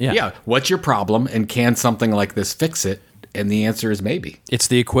 Can you, what's your problem, and can something like this fix it? And the answer is maybe. It's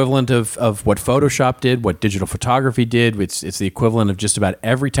the equivalent of what Photoshop did, what digital photography did. It's the equivalent of just about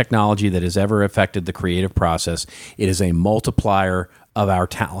every technology that has ever affected the creative process. It is a multiplier of our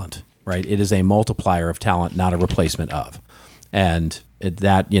talent, right? It is a multiplier of talent, not a replacement of. And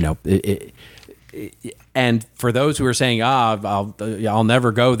and for those who are saying, I'll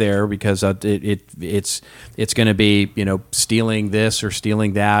never go there because it's going to be, stealing this or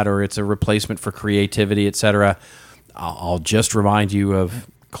stealing that, or it's a replacement for creativity, et cetera. I'll just remind you of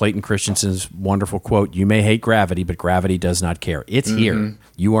Clayton Christensen's wonderful quote, "You may hate gravity, but gravity does not care. It's here.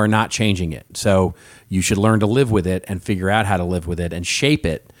 You are not changing it. So you should learn to live with it and figure out how to live with it and shape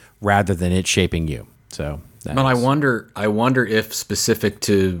it rather than it shaping you." So but I wonder if specific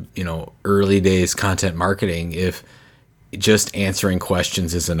to, early days content marketing, if just answering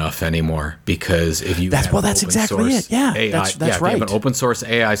questions is enough anymore, because if you that's exactly it. Yeah, AI, that's if right. you have an open source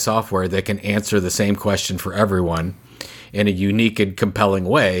AI software that can answer the same question for everyone in a unique and compelling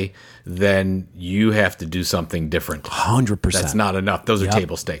way, then you have to do something different. 100%. That's not enough. Those are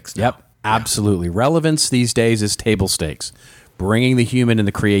table stakes now. Yep, absolutely. Relevance these days is table stakes. Bringing the human and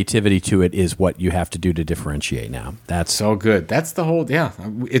the creativity to it is what you have to do to differentiate now. That's so good. That's the whole,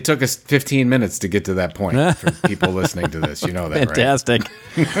 It took us 15 minutes to get to that point for people listening to this. You know that, fantastic.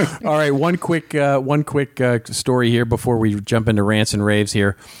 Right? All right, one quick story here before we jump into rants and raves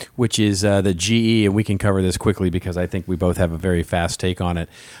here, which is the GE, and we can cover this quickly because I think we both have a very fast take on it.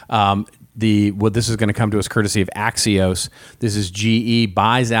 This is going to come to us courtesy of Axios. This is GE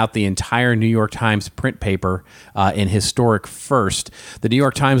buys out the entire New York Times print paper in historic first. The New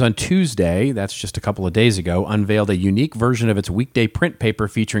York Times on Tuesday, that's just a couple of days ago, unveiled a unique version of its weekday print paper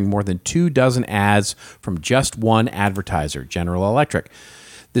featuring more than 24 ads from just one advertiser, General Electric.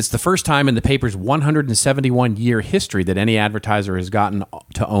 It's the first time in the paper's 171-year history that any advertiser has gotten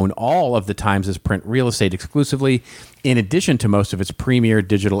to own all of the Times' print real estate exclusively, in addition to most of its premier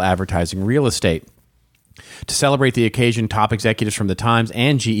digital advertising real estate. To celebrate the occasion, top executives from the Times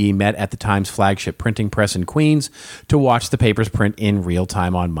and GE met at the Times flagship printing press in Queens to watch the paper's print in real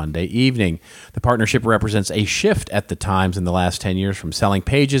time on Monday evening. The partnership represents a shift at the Times in the last 10 years from selling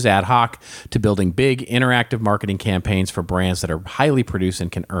pages ad hoc to building big, interactive marketing campaigns for brands that are highly produced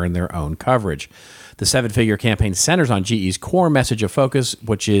and can earn their own coverage. The seven-figure campaign centers on GE's core message of focus,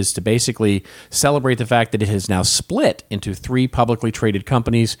 which is to basically celebrate the fact that it has now split into three publicly traded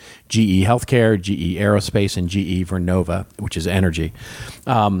companies, GE Healthcare, GE Aerospace, and GE Vernova, which is energy.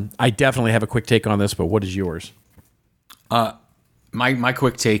 I definitely have a quick take on this, but what is yours? My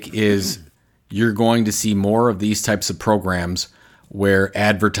quick take is you're going to see more of these types of programs where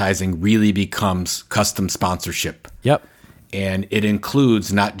advertising really becomes custom sponsorship. Yep. And it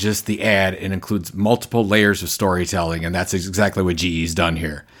includes not just the ad, it includes multiple layers of storytelling, and that's exactly what GE's done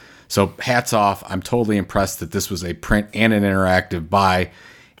here. So hats off. I'm totally impressed that this was a print and an interactive buy.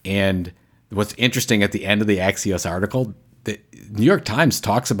 And what's interesting at the end of the Axios article, the New York Times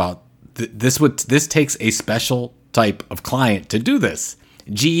talks about this takes a special type of client to do this.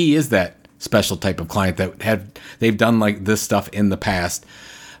 GE is that special type of client that they've done like this stuff in the past.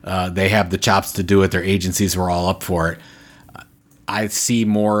 They have the chops to do it. Their agencies were all up for it. I see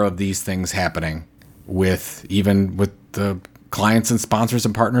more of these things happening with the clients and sponsors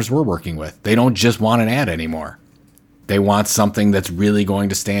and partners we're working with. They don't just want an ad anymore. They want something that's really going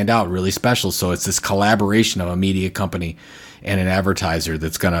to stand out, really special. So it's this collaboration of a media company and an advertiser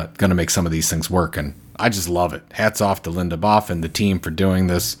that's gonna make some of these things work. And I just love it. Hats off to Linda Boff and the team for doing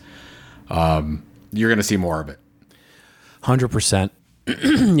this. You're gonna see more of it. 100%.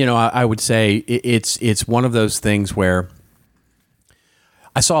 I would say it's one of those things where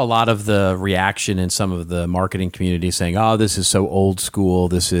I saw a lot of the reaction in some of the marketing community saying, "Oh, this is so old school.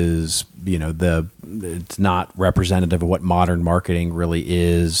 This is, it's not representative of what modern marketing really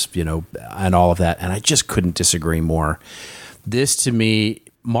is, and all of that." And I just couldn't disagree more. This, to me,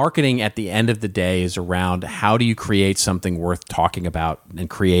 marketing at the end of the day is around how do you create something worth talking about and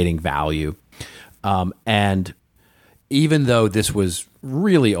creating value. And even though this was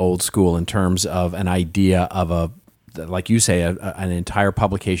really old school in terms of an idea of like you say, an entire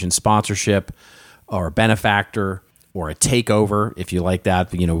publication sponsorship or a benefactor or a takeover, if you like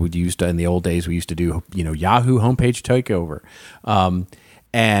that. In the old days, we used to do, Yahoo homepage takeover.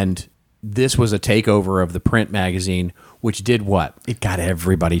 And this was a takeover of the print magazine, which did what? It got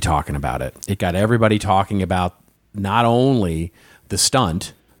everybody talking about it. It got everybody talking about not only the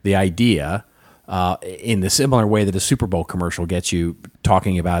stunt, the idea, in the similar way that a Super Bowl commercial gets you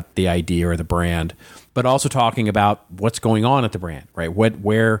talking about the idea or the brand, but also talking about what's going on at the brand, right?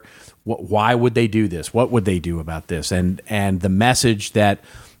 Why would they do this? What would they do about this? And the message that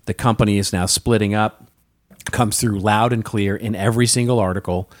the company is now splitting up comes through loud and clear in every single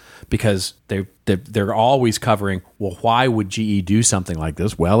article, because they're always covering, well, why would GE do something like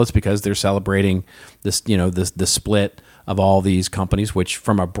this? Well, it's because they're celebrating this, the split of all these companies, which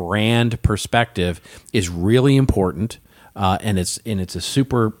from a brand perspective is really important. And it's a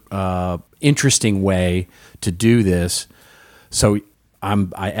super interesting way to do this. So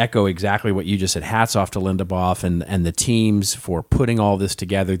I echo exactly what you just said. Hats off to Linda Boff and the teams for putting all this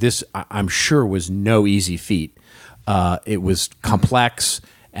together. This, I'm sure, was no easy feat. It was complex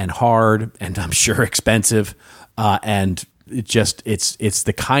and hard, and I'm sure expensive. And it's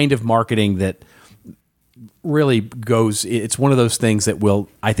the kind of marketing that really goes. It's one of those things that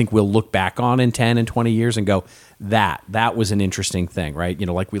I think we'll look back on in 10 and 20 years and go, that was an interesting thing, right?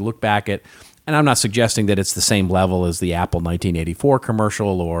 Like we look back at. And I'm not suggesting that it's the same level as the Apple 1984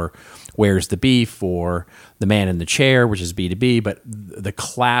 commercial or Where's the Beef or The Man in the Chair, which is B2B, but the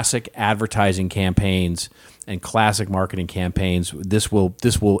classic advertising campaigns and classic marketing campaigns, this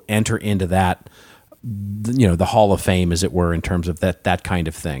will enter into that, the Hall of Fame, as it were, in terms of that kind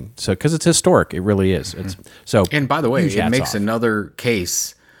of thing. So, because it's historic, it really is. And by the way, it makes another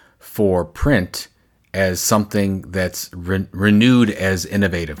case for print as something that's renewed as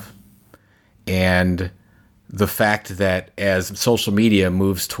innovative. And the fact that as social media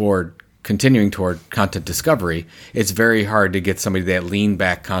moves continuing toward content discovery, it's very hard to get somebody that lean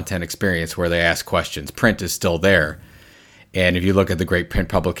back content experience where they ask questions. Print is still there. And if you look at the great print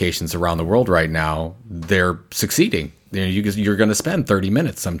publications around the world right now, they're succeeding. You're going to spend 30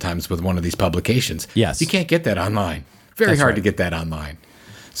 minutes sometimes with one of these publications. Yes. You can't get that online. Very hard to get that online.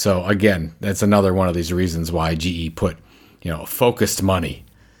 So again, that's another one of these reasons why GE put, focused money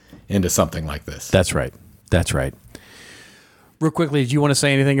into something like this. That's right. Real quickly, do you want to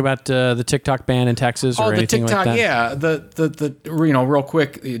say anything about the TikTok ban in Texas or anything TikTok, like that? Yeah. The real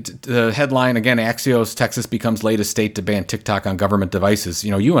quick, the headline again: Axios, Texas becomes latest state to ban TikTok on government devices.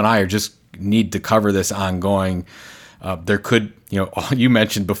 You and I are just need to cover this ongoing. There could, you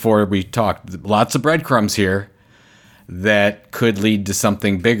mentioned before we talked, lots of breadcrumbs here that could lead to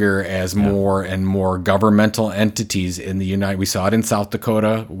something bigger as more and more governmental entities in the we saw it in South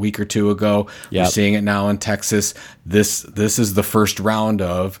Dakota a week or two ago. We're seeing it now in Texas. This is the first round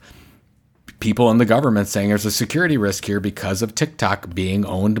of people in the government saying there's a security risk here because of TikTok being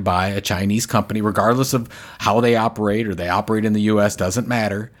owned by a Chinese company, regardless of how they operate or they operate in the U.S. doesn't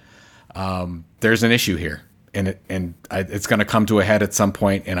matter. There's an issue here. And it's going to come to a head at some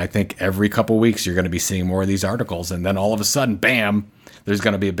point, and I think every couple of weeks you're going to be seeing more of these articles, and then all of a sudden, bam, there's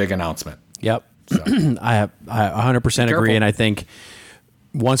going to be a big announcement. Yep, so. I 100% agree, and I think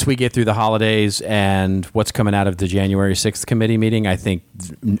once we get through the holidays and what's coming out of the January 6th committee meeting, I think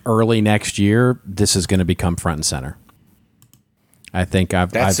early next year this is going to become front and center. I think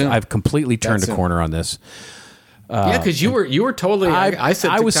I've completely turned a corner on this. Yeah, because you were totally. I said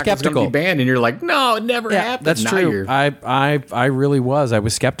TikTok was skeptical. Was banned, and you're like, no, it never happened. That's true. I really was. I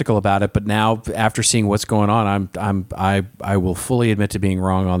was skeptical about it, but now after seeing what's going on, I will fully admit to being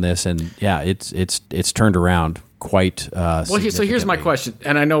wrong on this, and it's turned around quite. Well, so here's my question,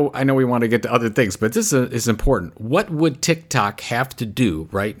 and I know we want to get to other things, but this is important. What would TikTok have to do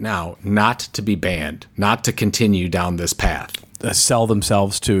right now not to be banned, not to continue down this path? Sell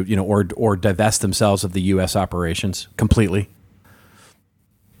themselves to, or divest themselves of the U.S. operations completely.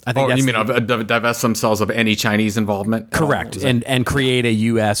 I think you mean divest themselves of any Chinese involvement? Correct, and create a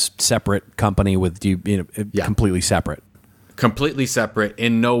U.S. separate company with completely separate. Completely separate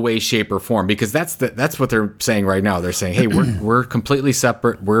in no way, shape, or form, because that's what they're saying right now. They're saying, hey, we're completely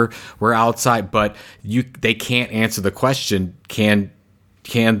separate. We're outside, but they can't answer the question. Can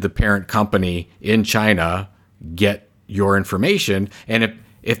the parent company in China get your information? And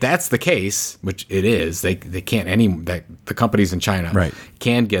if that's the case, which it is, they can't the companies in China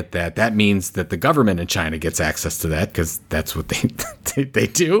can get that. That means that the government in China gets access to that, because that's what they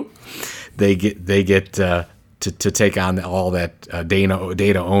do. They get to take on all that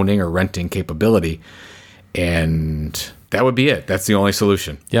data owning or renting capability, and that would be it. That's the only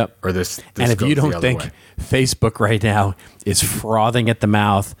solution. Yep. Or this and if you don't think Facebook right now is frothing at the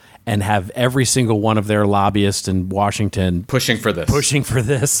mouth and have every single one of their lobbyists in Washington pushing for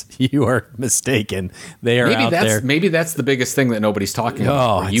this, you are mistaken. They are out there. Maybe that's the biggest thing that nobody's talking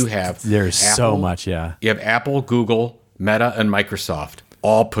about. There's Apple, so much. Yeah. You have Apple, Google, Meta, and Microsoft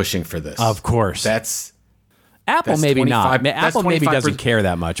all pushing for this. Of course. Apple That's maybe 25 not. Apple maybe 25%. doesn't care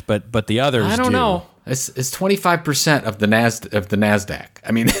that much, but the others I don't do. know. It's 25% of the Nasdaq.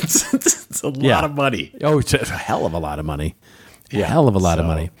 I mean, it's a lot of money. Oh, it's a hell of a lot of money. Yeah, hell of a lot of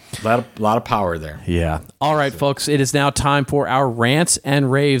money. A lot of power there. Yeah. All right, folks, it is now time for our rants and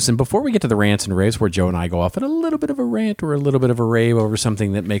raves. And before we get to the rants and raves, where Joe and I go off on a little bit of a rant or a little bit of a rave over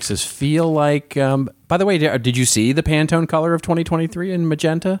something that makes us feel like, by the way, did you see the Pantone color of 2023 in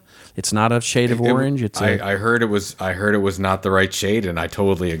magenta? It's not a shade of orange. I heard it was not the right shade, and I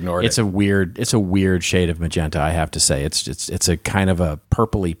totally ignored it. It's a weird shade of magenta, I have to say. It's a kind of a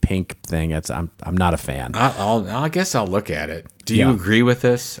purpley pink thing. I'm not a fan. I guess I'll look at it. Do you agree with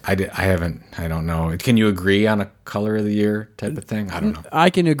this? I don't know. Can you agree on a color of the year type of thing? I don't know. I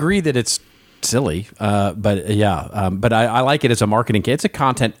can agree that it's silly, but I like it as a marketing. It's a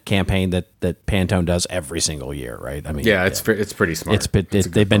content campaign that Pantone does every single year, right? I mean, it's pretty smart.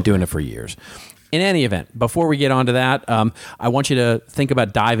 They've been doing it for years. In any event, before we get on to that, I want you to think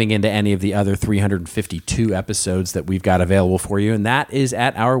about diving into any of the other 352 episodes that we've got available for you, and that is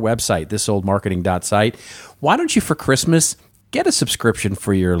at our website, thisoldmarketing.site. Why don't you, for Christmas, get a subscription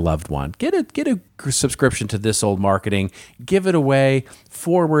for your loved one? Get a subscription to This Old Marketing. Give it away.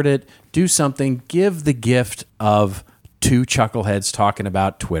 Forward it. Do something. Give the gift of two chuckleheads talking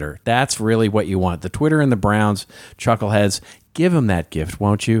about Twitter. That's really what you want. The Twitter and the Browns chuckleheads. Give them that gift,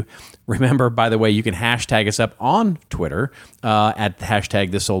 won't you? Remember, by the way, you can hashtag us up on Twitter at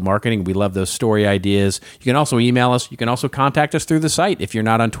hashtag This Old Marketing. We love those story ideas. You can also email us. You can also contact us through the site if you're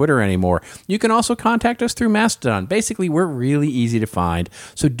not on Twitter anymore. You can also contact us through Mastodon. Basically, we're really easy to find.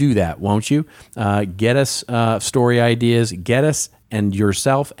 So do that, won't you? Get us story ideas. Get us and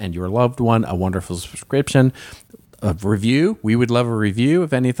yourself and your loved one a wonderful subscription. A review. We would love a review,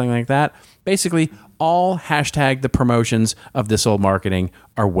 if anything like that. Basically, all hashtag the promotions of This Old Marketing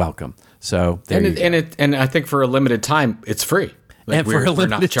are welcome. So there you go. And I think for a limited time, it's free. Like And for a we're not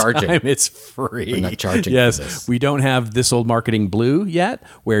limited charging. time, it's free. We're not charging. Yes, for this. we don't have This Old Marketing Blue yet,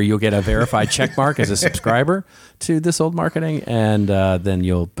 where you'll get a verified check mark as a subscriber to This Old Marketing, and then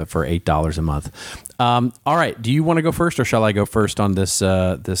you'll for $8 a month. All right, do you want to go first, or shall I go first on this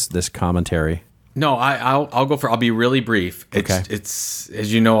this commentary? No, I'll go for. I'll be really brief. It's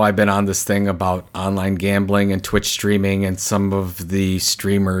as you know, I've been on this thing about online gambling and Twitch streaming, and some of the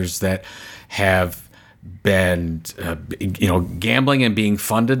streamers that have been, gambling and being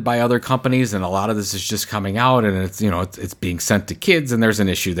funded by other companies, and a lot of this is just coming out, and it's being sent to kids, and there's an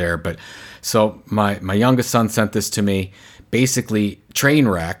issue there. But so my youngest son sent this to me. Basically,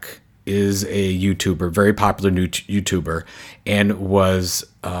 Trainwreck is a YouTuber, very popular new YouTuber, and was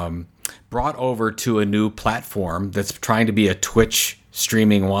brought over to a new platform that's trying to be a Twitch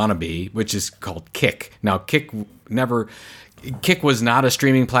streaming wannabe, which is called Kick. Now, Kick was not a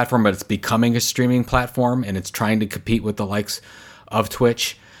streaming platform, but it's becoming a streaming platform, and it's trying to compete with the likes of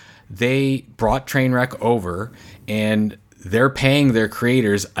Twitch. They brought Trainwreck over, and they're paying their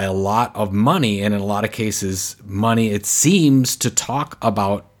creators a lot of money, and in a lot of cases, money, it seems, to talk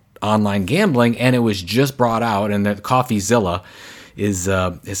about online gambling. And it was just brought out, and that CoffeeZilla is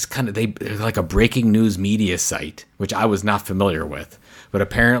kind of they're like a breaking news media site, which I was not familiar with, but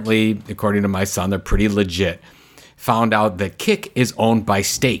apparently, according to my son, they're pretty legit. Found out that Kick is owned by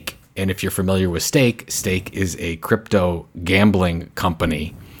Stake, and if you're familiar with Stake is a crypto gambling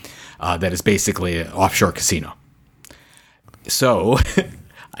company that is basically an offshore casino. So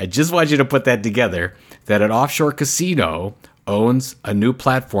I just want you to put that together, that an offshore casino owns a new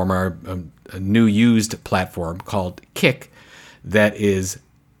platform, or a new used platform called Kick, that is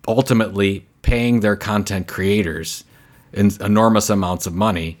ultimately paying their content creators enormous amounts of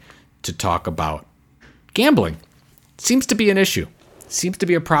money to talk about gambling. Seems to be an issue. Seems to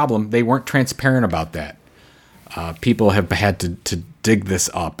be a problem. They weren't transparent about that. People have had to dig this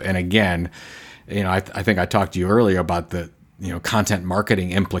up. And again, I think I talked to you earlier about the content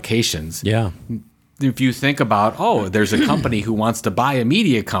marketing implications. Yeah. If you think about, there's a company who wants to buy a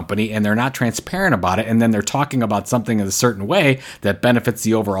media company, and they're not transparent about it, and then they're talking about something in a certain way that benefits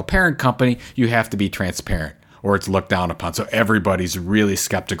the overall parent company, you have to be transparent, or it's looked down upon. So everybody's really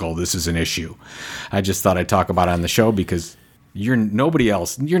skeptical this is an issue. I just thought I'd talk about it on the show, because you're not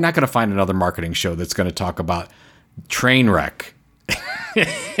going to find another marketing show that's going to talk about Trainwreck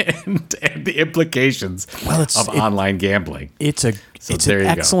and the implications of online gambling. It's an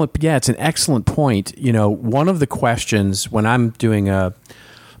excellent point. One of the questions when I'm doing a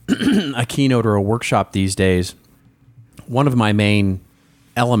keynote or a workshop these days, one of my main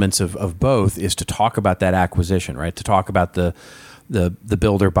elements of both is to talk about that acquisition, right? To talk about the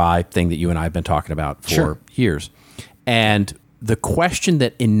build or buy thing that you and I have been talking about for years. And the question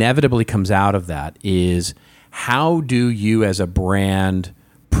that inevitably comes out of that is, how do you as a brand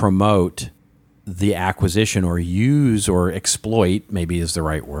promote the acquisition or use or exploit, maybe is the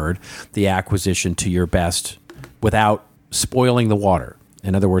right word, the acquisition to your best without spoiling the water?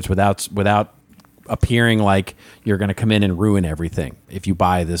 In other words, without appearing like you're going to come in and ruin everything if you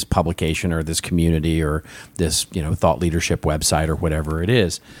buy this publication or this community or this, thought leadership website or whatever it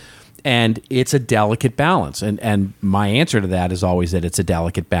is. And it's a delicate balance. And my answer to that is always that it's a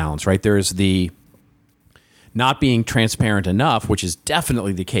delicate balance, right? There's the not being transparent enough, which is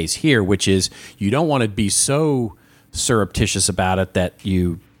definitely the case here, which is you don't want to be so surreptitious about it that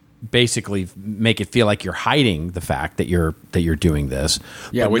you basically make it feel like you're hiding the fact that you're doing this.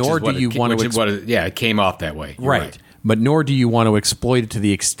 Yeah, but it came off that way. You're right. But nor do you want to exploit it to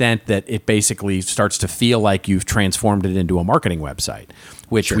the extent that it basically starts to feel like you've transformed it into a marketing website,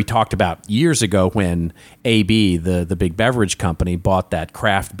 which we talked about years ago when AB, the big beverage company, bought that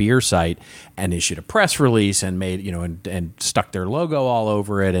craft beer site and issued a press release and made, and stuck their logo all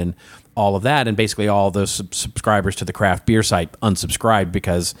over it and all of that. And basically all those subscribers to the craft beer site unsubscribed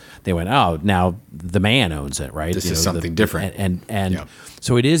because they went, oh, now the man owns it, right? This is something different. And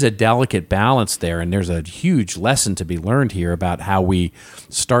so it is a delicate balance there. And there's a huge lesson to be learned here about how we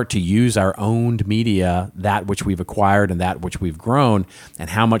start to use our owned media, that which we've acquired and that which we've grown, and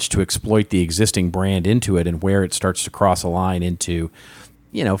how much to exploit the existing brand into it and where it starts to cross a line into,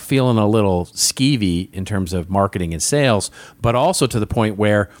 feeling a little skeevy in terms of marketing and sales, but also to the point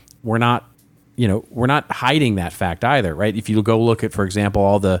where we're not hiding that fact either, right? If you go look at, for example,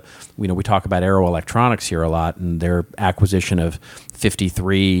 all the, we talk about Arrow Electronics here a lot and their acquisition of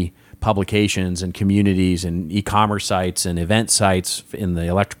 53 publications and communities and e-commerce sites and event sites in the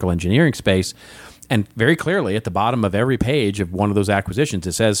electrical engineering space. And very clearly at the bottom of every page of one of those acquisitions,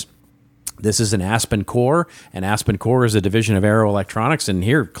 it says, this is an Aspen Core, and Aspen Core is a division of Arrow Electronics, and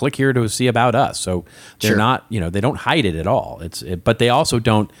click here to see about us. So they're not, they don't hide it at all. But they also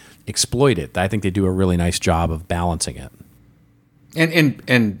don't exploit it. I think they do a really nice job of balancing it.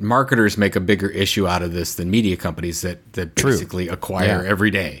 And marketers make a bigger issue out of this than media companies that basically acquire every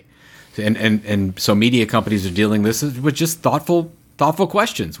day. And so media companies are dealing this with just thoughtful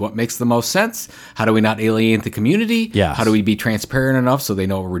questions. What makes the most sense? How do we not alienate the community? Yes. How do we be transparent enough so they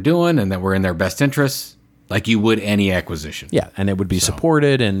know what we're doing and that we're in their best interests, like you would any acquisition? Yeah, and it would be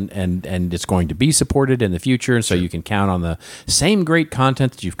supported, and it's going to be supported in the future, and so you can count on the same great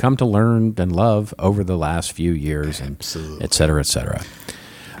content that you've come to learn and love over the last few years, and et cetera, et cetera.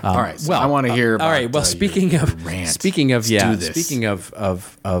 All right, so I want to hear about. All right, well, speaking of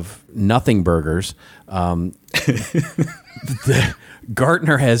nothing burgers,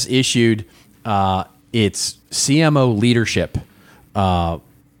 Gartner has issued its CMO leadership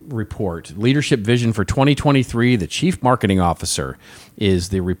report, Leadership Vision for 2023. The Chief Marketing Officer is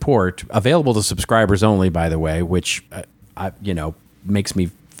the report, available to subscribers only, by the way, which makes me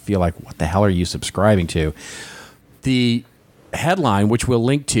feel like, what the hell are you subscribing to? The headline, which we'll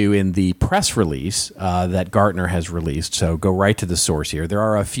link to in the press release that Gartner has released, so go right to the source here. There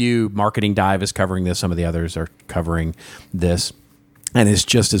are a few. Marketing Dive is covering this. Some of the others are covering this. And it's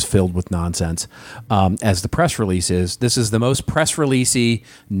just as filled with nonsense as the press release is. This is the most press releasey,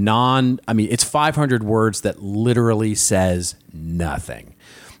 it's 500 words that literally says nothing.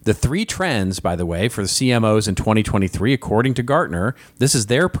 The three trends, by the way, for the CMOs in 2023, according to Gartner, this is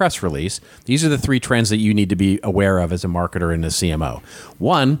their press release. These are the three trends that you need to be aware of as a marketer and a CMO.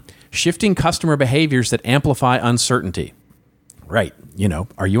 One, shifting customer behaviors that amplify uncertainty. Right.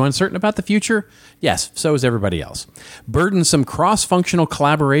 Are you uncertain about the future? Yes, so is everybody else. Burdensome cross-functional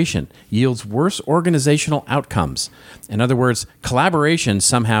collaboration yields worse organizational outcomes. In other words, collaboration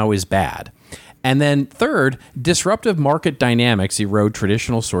somehow is bad. And then third, disruptive market dynamics erode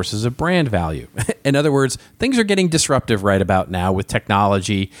traditional sources of brand value. In other words, things are getting disruptive right about now with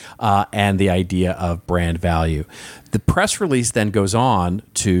technology and the idea of brand value. The press release then goes on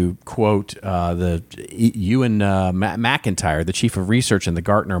to quote Ewan McIntyre, the chief of research in the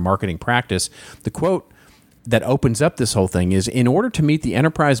Gartner marketing practice. The quote that opens up this whole thing is, in order to meet the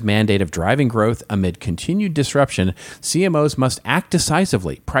enterprise mandate of driving growth amid continued disruption, CMOs must act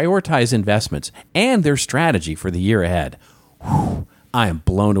decisively, prioritize investments, and their strategy for the year ahead. Whew. I am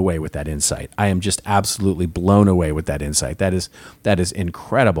blown away with that insight. I am just absolutely blown away with that insight. That is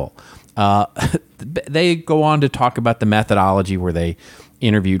incredible. They go on to talk about the methodology where they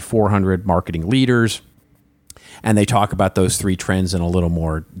interviewed 400 marketing leaders, and they talk about those three trends in a little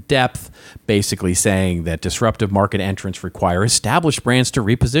more depth, basically saying that disruptive market entrants require established brands to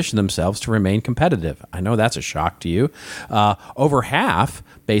reposition themselves to remain competitive. I know that's a shock to you. Over half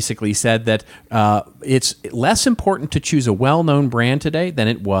basically said that it's less important to choose a well-known brand today than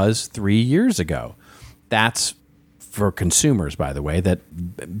it was 3 years ago. that's for consumers, by the way,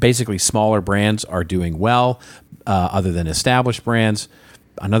 that basically smaller brands are doing well, other than established brands.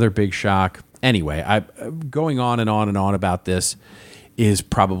 Another big shock. Anyway, going on and on and on about this is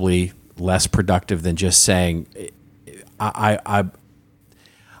probably less productive than just saying, I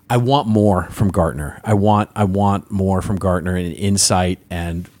want more from Gartner. I want more from Gartner in insight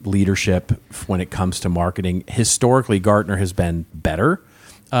and leadership when it comes to marketing. Historically, Gartner has been better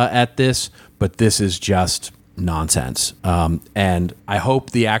at this, but this is just nonsense. And I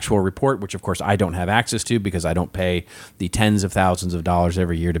hope the actual report, which of course I don't have access to because I don't pay the tens of thousands of dollars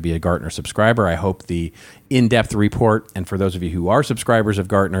every year to be a Gartner subscriber. I hope the in-depth report, and for those of you who are subscribers of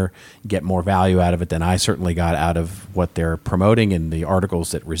Gartner, get more value out of it than I certainly got out of what they're promoting and the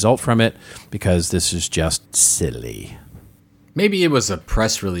articles that result from it, because this is just silly. Maybe it was a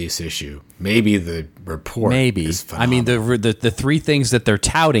press release issue. Maybe the report is phenomenal. I mean, the three things that they're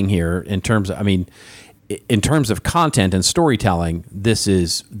touting here in terms of content and storytelling,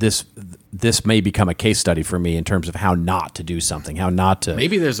 this may become a case study for me in terms of how not to do something, how not to.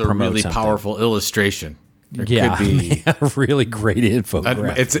 Maybe there's a really something. Powerful illustration. There could be a really great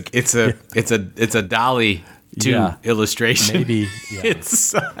infographic. It's a Dolly 2 illustration. Maybe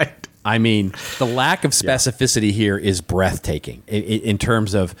inside. I mean, the lack of specificity here is breathtaking in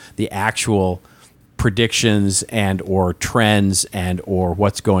terms of the actual predictions and or trends and or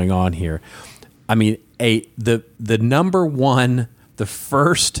what's going on here. I mean, the number one, the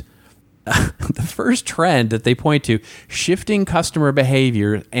first trend that they point to, shifting customer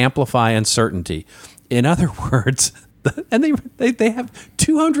behavior, amplify uncertainty. In other words, and they have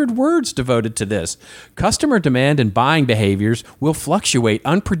 200 words devoted to this. Customer demand and buying behaviors will fluctuate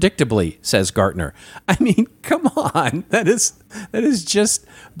unpredictably, says Gartner. I mean, come on. That is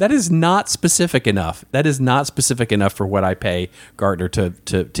not specific enough. That is not specific enough for what I pay Gartner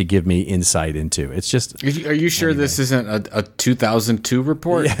to give me insight into. It's just. Are you sure this isn't a 2002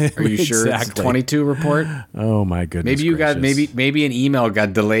 report? Yeah, are you sure it's a 22 report? Oh my goodness. Maybe you got maybe an email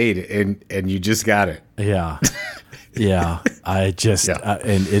got delayed and you just got it. Yeah. Yeah, I just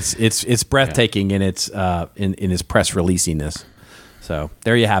and it's breathtaking in its in its press releasiness. So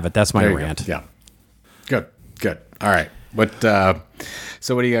there you have it. That's my rant. Yeah, good. All right,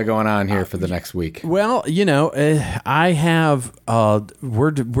 so what do you got going on here for the next week? Well, I have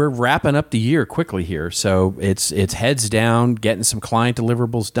we're wrapping up the year quickly here, so it's heads down, getting some client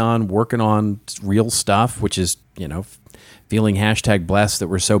deliverables done, working on real stuff, which is feeling #blessed that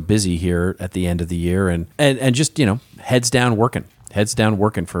we're so busy here at the end of the year, and just heads down working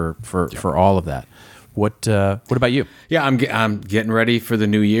for all of that. What about you? Yeah, I'm getting ready for the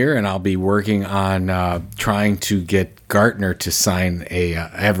new year, and I'll be working on trying to get Gartner to sign a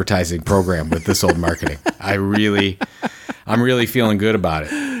advertising program with This Old Marketing. I'm really feeling good about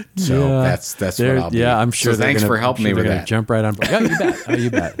it. So that's what I'll be. Yeah, I'm sure. So thanks for helping me with that. Jump right on board. Yeah, you bet. Oh, you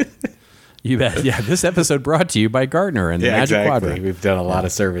bet. You bet. Yeah, this episode brought to you by Gartner and the Magic Quadrant. We've done a lot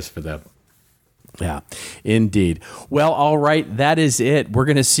of service for them. Yeah, indeed. Well, all right, that is it. We're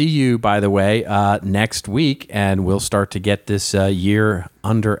going to see you, by the way, next week, and we'll start to get this year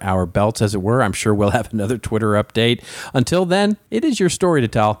under our belts, as it were. I'm sure we'll have another Twitter update. Until then, it is your story to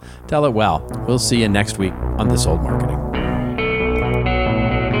tell. Tell it well. We'll see you next week on This Old Marketing.